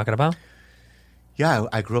what I'm talking about. Yeah,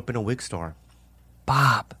 I grew up in a wig store.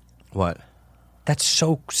 Bob, What? that's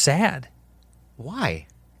so sad. Why?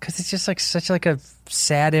 Because it's just like such like a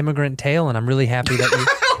sad immigrant tale, and I'm really happy that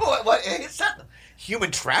you... what? It's not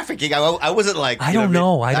human trafficking. I wasn't like... I you don't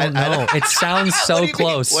know. what I I mean? don't know. It sounds What so do you mean?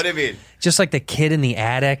 close. What do you mean? Just like the kid in the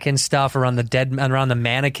attic and stuff around the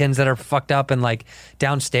mannequins that are fucked up, and like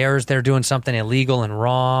downstairs they're doing something illegal and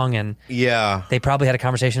wrong, and Yeah. they probably had a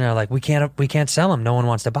conversation. And they're like, we can't sell him. No one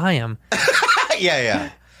wants to buy him. Yeah.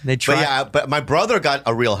 They tried. But my brother got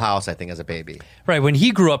a real house, I think, as a baby. Right, when he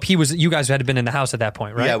grew up, you guys had been in the house at that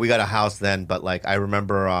point, right? Yeah, we got a house then, but like I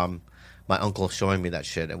remember my uncle showing me that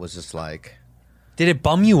shit. It was just like... Did it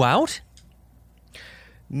bum you out?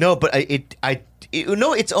 No, but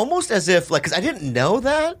it's almost as if, like, because I didn't know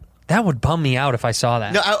that. That would bum me out if I saw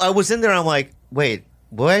that. No, I was in there, I'm like, wait,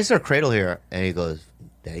 why is there a cradle here? And he goes,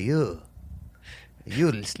 there you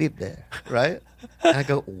sleep there, right? And I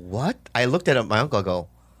go, what? I looked at my uncle, I go,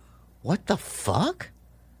 what the fuck?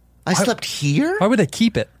 I slept here? Why would they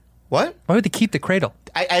keep it? What? Why would they keep the cradle?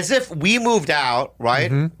 As if we moved out, right?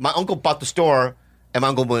 Mm-hmm. My uncle bought the store, and my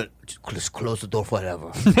uncle went, just close the door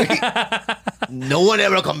forever. No one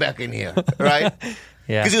ever come back in here, right?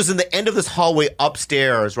 Yeah. Because it was in the end of this hallway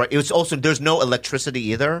upstairs, right? It was also, there's no electricity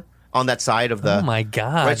either on that side of the... Oh, my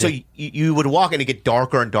God. Right, so you would walk and it get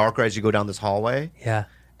darker and darker as you go down this hallway. Yeah.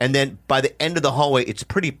 And then by the end of the hallway, it's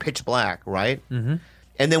pretty pitch black, right? Mm-hmm.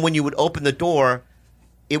 And then when you would open the door,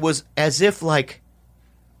 it was as if, like,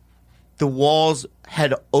 the walls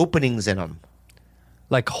had openings in them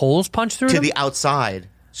Like holes punched through to them? the outside.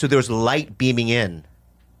 So there was light beaming in.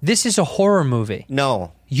 This is a horror movie.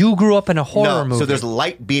 No. You grew up in a horror No. movie. So there's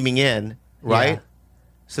light beaming in, right? Yeah.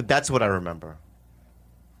 So that's what I remember.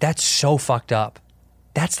 That's so fucked up.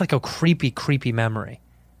 That's like a creepy memory.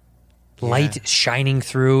 Light shining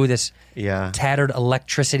through this Yeah. tattered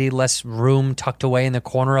electricity-less room tucked away in the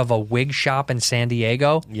corner of a wig shop in San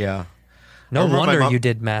Diego. Yeah. No I remember my wonder mom- you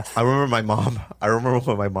did meth. I remember my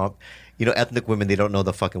mom. You know, ethnic women, they don't know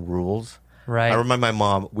the fucking rules. Right. I remember my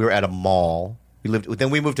mom. We were at a mall. Then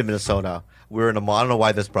we moved to Minnesota. We were in a mall. I don't know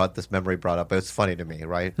why this memory brought up, but it's funny to me,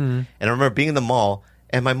 right? Mm-hmm. And I remember being in the mall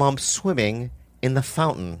and my mom swimming in the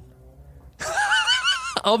fountain.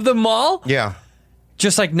 Of the mall? Yeah.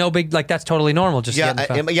 Just like no big, like that's totally normal. Just Yeah,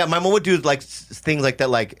 getting the yeah. My mom would do like things like that.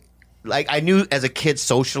 Like I knew as a kid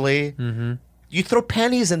socially, you throw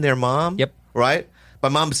pennies in there, mom. Yep. Right. My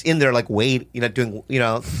mom's in there like doing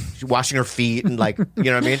washing her feet and like you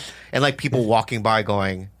know what I mean, and like people walking by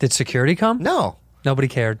going, Did security come? no. Nobody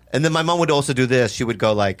cared. And then my mom would also do this. She would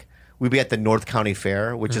go like, we'd be at the North County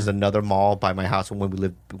Fair, which is another mall by my house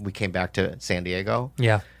when we came back to San Diego.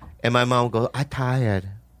 Yeah. And my mom would go, I'm tired.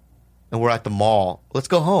 And we're at the mall. Let's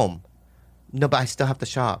go home. No, but I still have to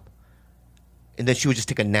shop. And then she would just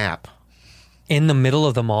take a nap. In the middle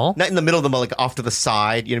of the mall? Not in the middle of the mall, like off to the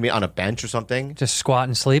side, you know what I mean, on a bench or something. Just squat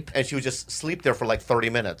and sleep? And she would just sleep there for like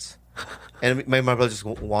 30 minutes. And my mother was just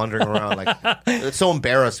wandering around. Like, it's so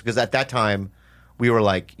embarrassed because at that time, we were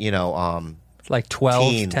like, Like 12,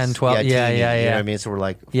 teens. 10, 12. Yeah, teeny, yeah. You know what I mean? So we're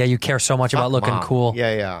like, Yeah, you care so much about fuck, looking Mom. cool.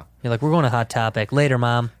 Yeah. You're like, we're going to Hot Topic. Later,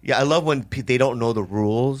 Mom. Yeah, I love when they don't know the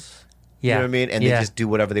rules. Yeah. You know what I mean? And Yeah. they just do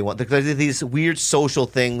whatever they want. There's these weird social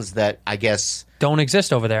things that I guess... Don't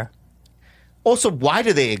exist over there. Also, why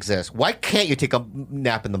do they exist? Why can't you take a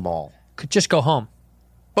nap in the mall? Could just go home.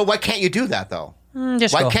 But why can't you do that, though?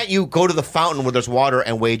 Just Why go. can't you go to the fountain where there's water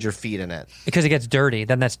and wade your feet in it? Because it gets dirty.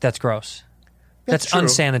 Then that's gross. That's true.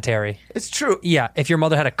 unsanitary. It's true. Yeah, if your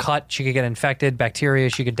mother had a cut, she could get infected, bacteria,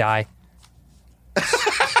 she could die.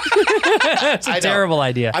 It's a I know. terrible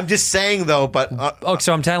idea. I'm just saying, though, but...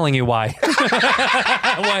 So I'm telling you why.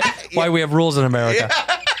 why we have rules in America.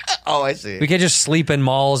 oh, I see. We can't just sleep in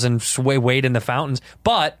malls and wade in the fountains.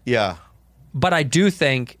 But Yeah. I do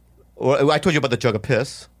think... Well, I told you about the jug of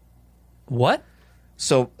piss. What?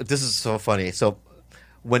 So this is so funny. So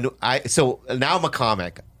now I'm a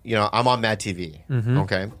comic. You know, I'm on Mad TV.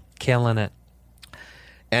 Okay. Killing it.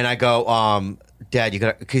 And I go, Dad, you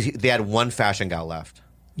got because they had one fashion gal left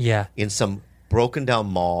Yeah. in some broken down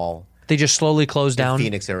mall They just slowly closed in down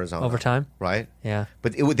Phoenix, Arizona. over time? Right? Yeah.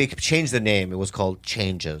 But they changed the name. It was called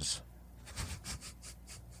Changes.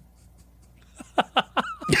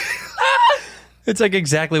 It's like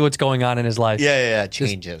exactly what's going on in his life. Yeah. Just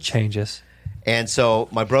Changes. changes. And so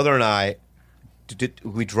my brother and I,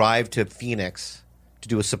 we drive to Phoenix to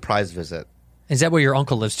do a surprise visit. Is that where your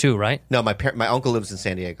uncle lives too, right? No, my uncle lives in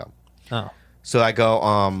San Diego. Oh. So I go,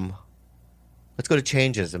 let's go to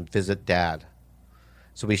Changes and visit Dad.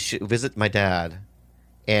 So we visit my dad,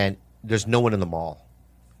 and there's no one in the mall.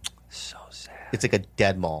 So sad. It's like a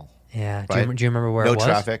dead mall. Yeah. Right? Do you remember where no it was?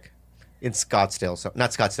 traffic. In Scottsdale. So,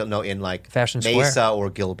 not Scottsdale. No, in like Fashion Mesa Square. or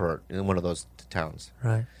Gilbert, in one of those towns.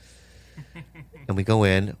 Right. And we go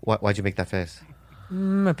in. Why'd you make that face?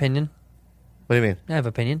 Opinion. What do you mean? I have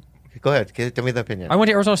opinion. Go ahead. Tell me the opinion. I went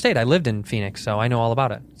to Arizona State. I lived in Phoenix, so I know all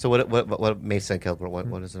about it. So what Mesa and Gilbert?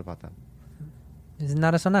 What is it about them? It's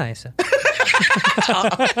not so nice.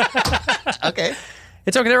 Okay.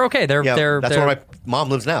 It's okay. They're okay. Yeah, They're that's where my mom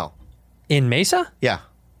lives now. in Mesa. Yeah.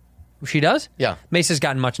 She does. Yeah. Mesa's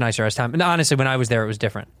gotten much nicer as time. And honestly, when I was there, it was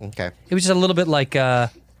different. Okay. It was just a little bit like, you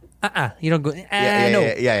don't go.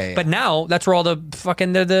 Yeah. But now that's where all the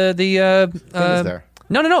fucking the is there?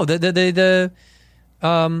 No. The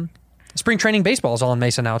spring training baseball is all in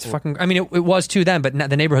Mesa now. It's fucking. I mean, it was too then, but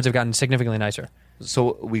the neighborhoods have gotten significantly nicer.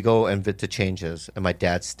 So we go and to changes, and my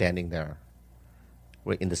dad's standing there,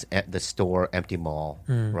 right in the store, empty mall,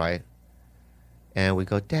 right? And we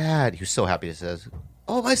go, Dad. He was so happy. He says,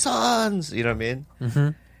 "Oh, my sons!" You know what I mean? Mm-hmm.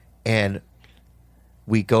 And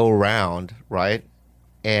we go around, right?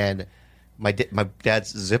 And my dad's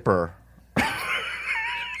zipper,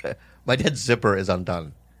 my dad's zipper is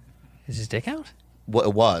undone. Is his dick out? Well,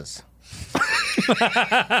 it was.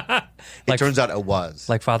 It turns out it was.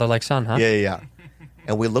 Like father, like son, huh? Yeah.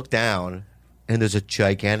 And we look down, and there's a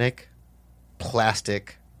gigantic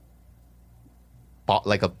plastic,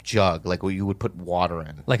 like a jug, like what you would put water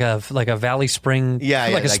in. Like a Valley Spring, Yeah,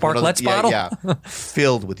 like a Sparkletts bottle, Yeah,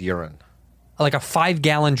 filled with urine. like a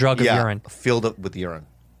 5-gallon jug of urine. Filled up with urine.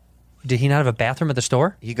 Did he not have a bathroom at the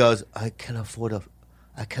store? He goes, I cannot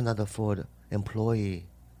afford employee.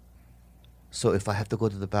 So if I have to go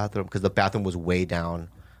to the bathroom, because the bathroom was way down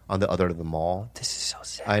on the other end of the mall. This is so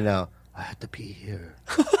sad. I know. I had to pee here.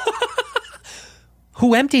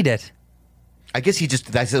 Who emptied it? I guess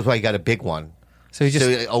that's why he got a big one. So he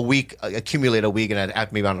just accumulate a week, and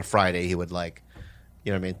maybe on a Friday he would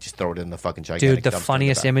you know what I mean, just throw it in the fucking gigantic. Dude, the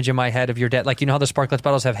funniest image in my head of your dad, like you know how the Sparkletts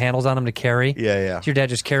bottles have handles on them to carry? Yeah. Is your dad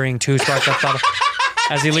just carrying 2 Sparkletts bottles?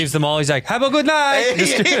 As he leaves them all, he's like, "Have a good night."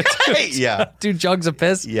 Yeah. 2 jugs of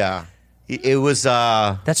piss. Yeah. It was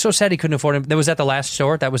That's so sad he couldn't afford him. That was at the last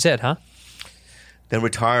store. That was it, huh? then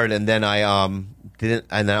retired, and then I didn't,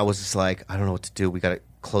 and then I was just like, I don't know what to do. We got to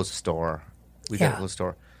close the store. We got to close the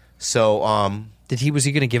store. So Was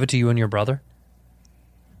he going to give it to you and your brother?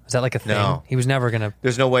 Was that like a thing? No. He was never going to.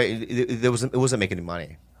 there's no way it wasn't making any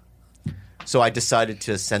money. So I decided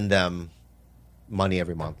to send them money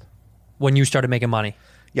every month. When you started making money,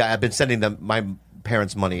 Yeah, I've been sending them my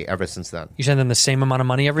parents money ever since then. you send them the same amount of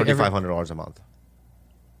money every. $3,500 a month.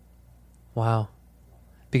 Wow.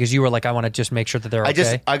 Because you were like, I want to just make sure that they're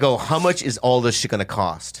okay. I go, how much is all this shit going to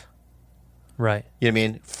cost? Right. You know what I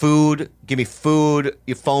mean? Food, give me food,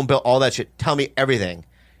 your phone bill, all that shit. Tell me everything.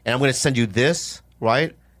 And I'm going to send you this,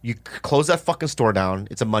 right? You close that fucking store down.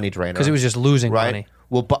 It's a money drainer. Because it was just losing right? money.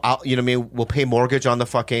 You know what I mean? We'll pay mortgage on the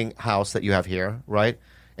fucking house that you have here, right?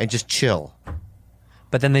 And just chill.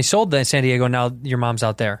 But then they sold the San Diego. Now your mom's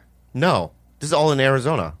out there. No. This is all in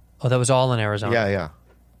Arizona. Oh, that was all in Arizona. Yeah.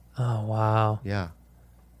 Oh, wow. Yeah.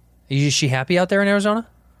 Is she happy out there in Arizona?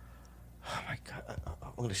 Oh, my God.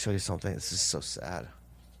 I'm going to show you something. This is so sad.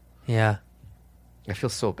 Yeah. I feel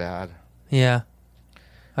so bad. Yeah.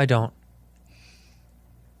 I don't.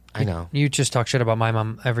 I know. You just talk shit about my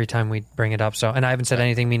mom every time we bring it up. So, and I haven't said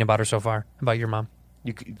anything mean about her so far, about your mom.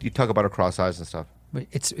 You talk about her cross eyes and stuff. But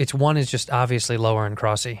it's one is just obviously lower and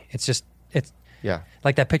crossy. It's Yeah.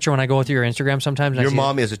 like that picture when I go through your Instagram sometimes. And Your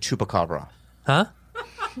mom is a chupacabra. Huh?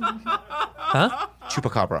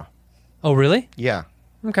 Chupacabra. Oh, really? Yeah.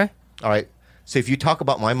 Okay. All right. So if you talk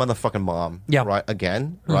about my motherfucking mom, Yeah. right,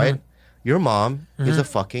 again, right, your mom is a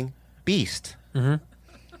fucking beast.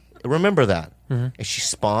 Remember that. And she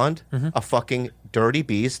spawned a fucking dirty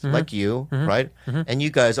beast like you, right? And you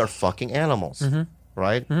guys are fucking animals,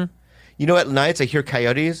 right? You know, at nights I hear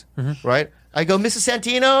coyotes, right? I go, Mrs.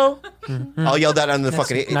 Santino. I'll yell that on the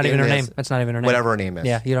fucking. Not even her name. That's not even her name. Whatever her name is.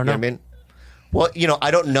 Yeah, you don't know. What I mean? Well, you know,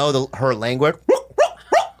 I don't know her language.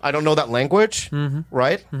 I don't know that language,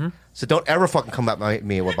 right? So don't ever fucking come at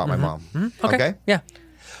me about my mom. Okay? Yeah.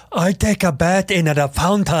 I take a bath in the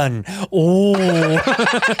fountain. Oh.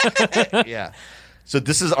 Yeah. So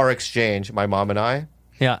this is our exchange, my mom and I,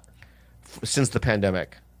 Yeah. since the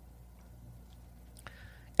pandemic.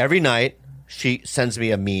 Every night, she sends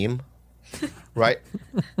me a meme, right?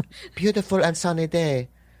 Beautiful and sunny day.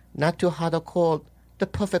 Not too hot or cold. The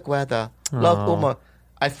perfect weather. Love, Uma.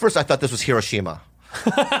 At first, I thought this was Hiroshima.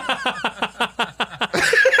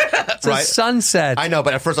 It's a sunset. I know,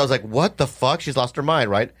 but at first I was like, what the fuck? She's lost her mind,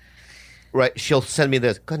 right? Right. She'll send me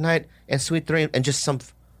this, good night and sweet dream, and just some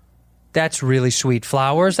That's really sweet.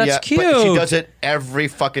 Flowers? That's yeah, cute. But she does it every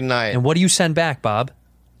fucking night. And what do you send back, Bob?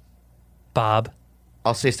 Bob.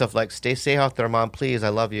 I'll say stuff like, "Stay safe out there, Mom. Please, I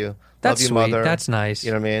love you. That's love you, sweet. Mother." That's nice.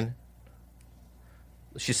 You know what I mean?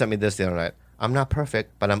 She sent me this the other night. "I'm not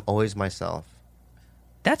perfect, but I'm always myself."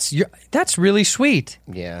 That's really sweet.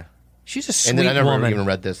 Yeah. She's a sweet And then I never woman. even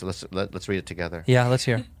read this. Let's read it together. Yeah, let's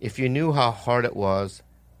hear. If you knew how hard it was,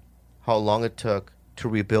 how long it took to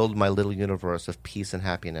rebuild my little universe of peace and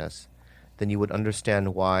happiness, then you would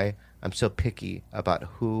understand why I'm so picky about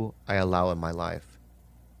who I allow in my life.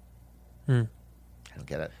 I don't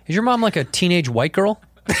get it. Is your mom like a teenage white girl?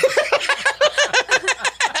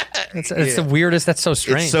 It's the weirdest. That's so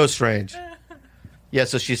strange. It's so strange. Yeah,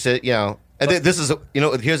 so she said, and this is,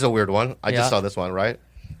 here's a weird one. I just saw this one, right?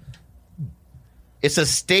 It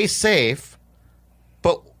says, "Stay safe,"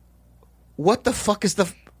 but what the fuck is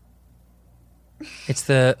the... It's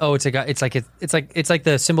the it's like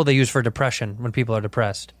the symbol they use for depression when people are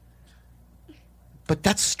depressed. But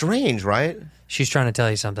that's strange, right? She's trying to tell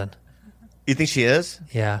you something. You think she is?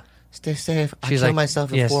 Yeah. Stay safe. I'll She's kill like,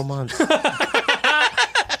 myself in yes. 4 months.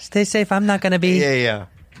 Stay safe. I'm not gonna be. Yeah.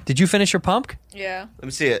 Did you finish your pump? Yeah. Let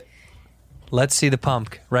me see it. Let's see the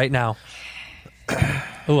pump right now.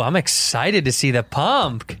 Ooh, I'm excited to see the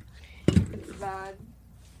pump. It's bad.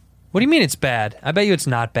 What do you mean it's bad? I bet you it's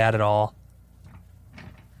not bad at all.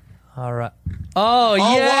 All right. Oh, yeah.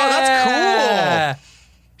 Wow, that's cool.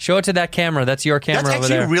 Show it to that camera. That's your camera That's over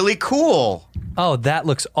actually there. really cool. Oh, that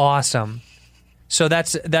looks awesome. So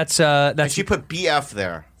that's And she put BF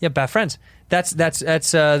there. yeah, bad friends. That's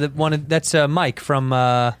the one. That's Mike from.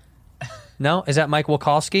 No, is that Mike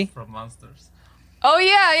Wakalski? From Monsters. Oh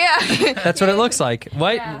yeah. That's what it looks like.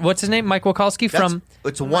 What? Yeah. What's his name? Mike Wakalski from.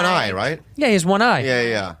 It's one eye, right? Yeah, he has one eye.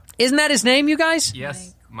 Yeah. Isn't that his name, you guys?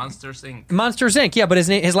 Yes, Monsters Inc. Monsters Inc. Yeah, but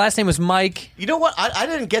his last name was Mike. You know what? I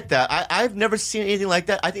didn't get that. I've never seen anything like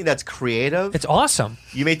that. I think that's creative. It's awesome.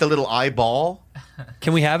 You made the little eyeball.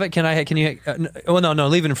 Can we have it? Can you? No,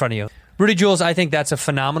 leave it in front of you. Rudy Jules, I think that's a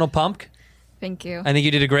phenomenal pump. Thank you. I think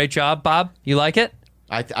you did a great job, Bob. You like it?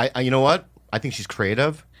 I you know what? I think she's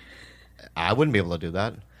creative. I wouldn't be able to do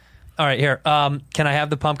that. All right, here. Can I have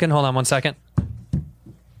the pumpkin? Hold on one second.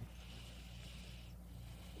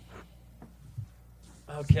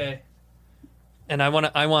 Okay. And I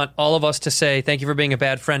want all of us to say thank you for being a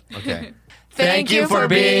bad friend. Okay. Thank you for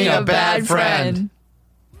being a bad friend.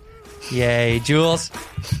 Yay, Jules.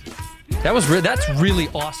 That's really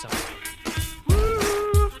awesome.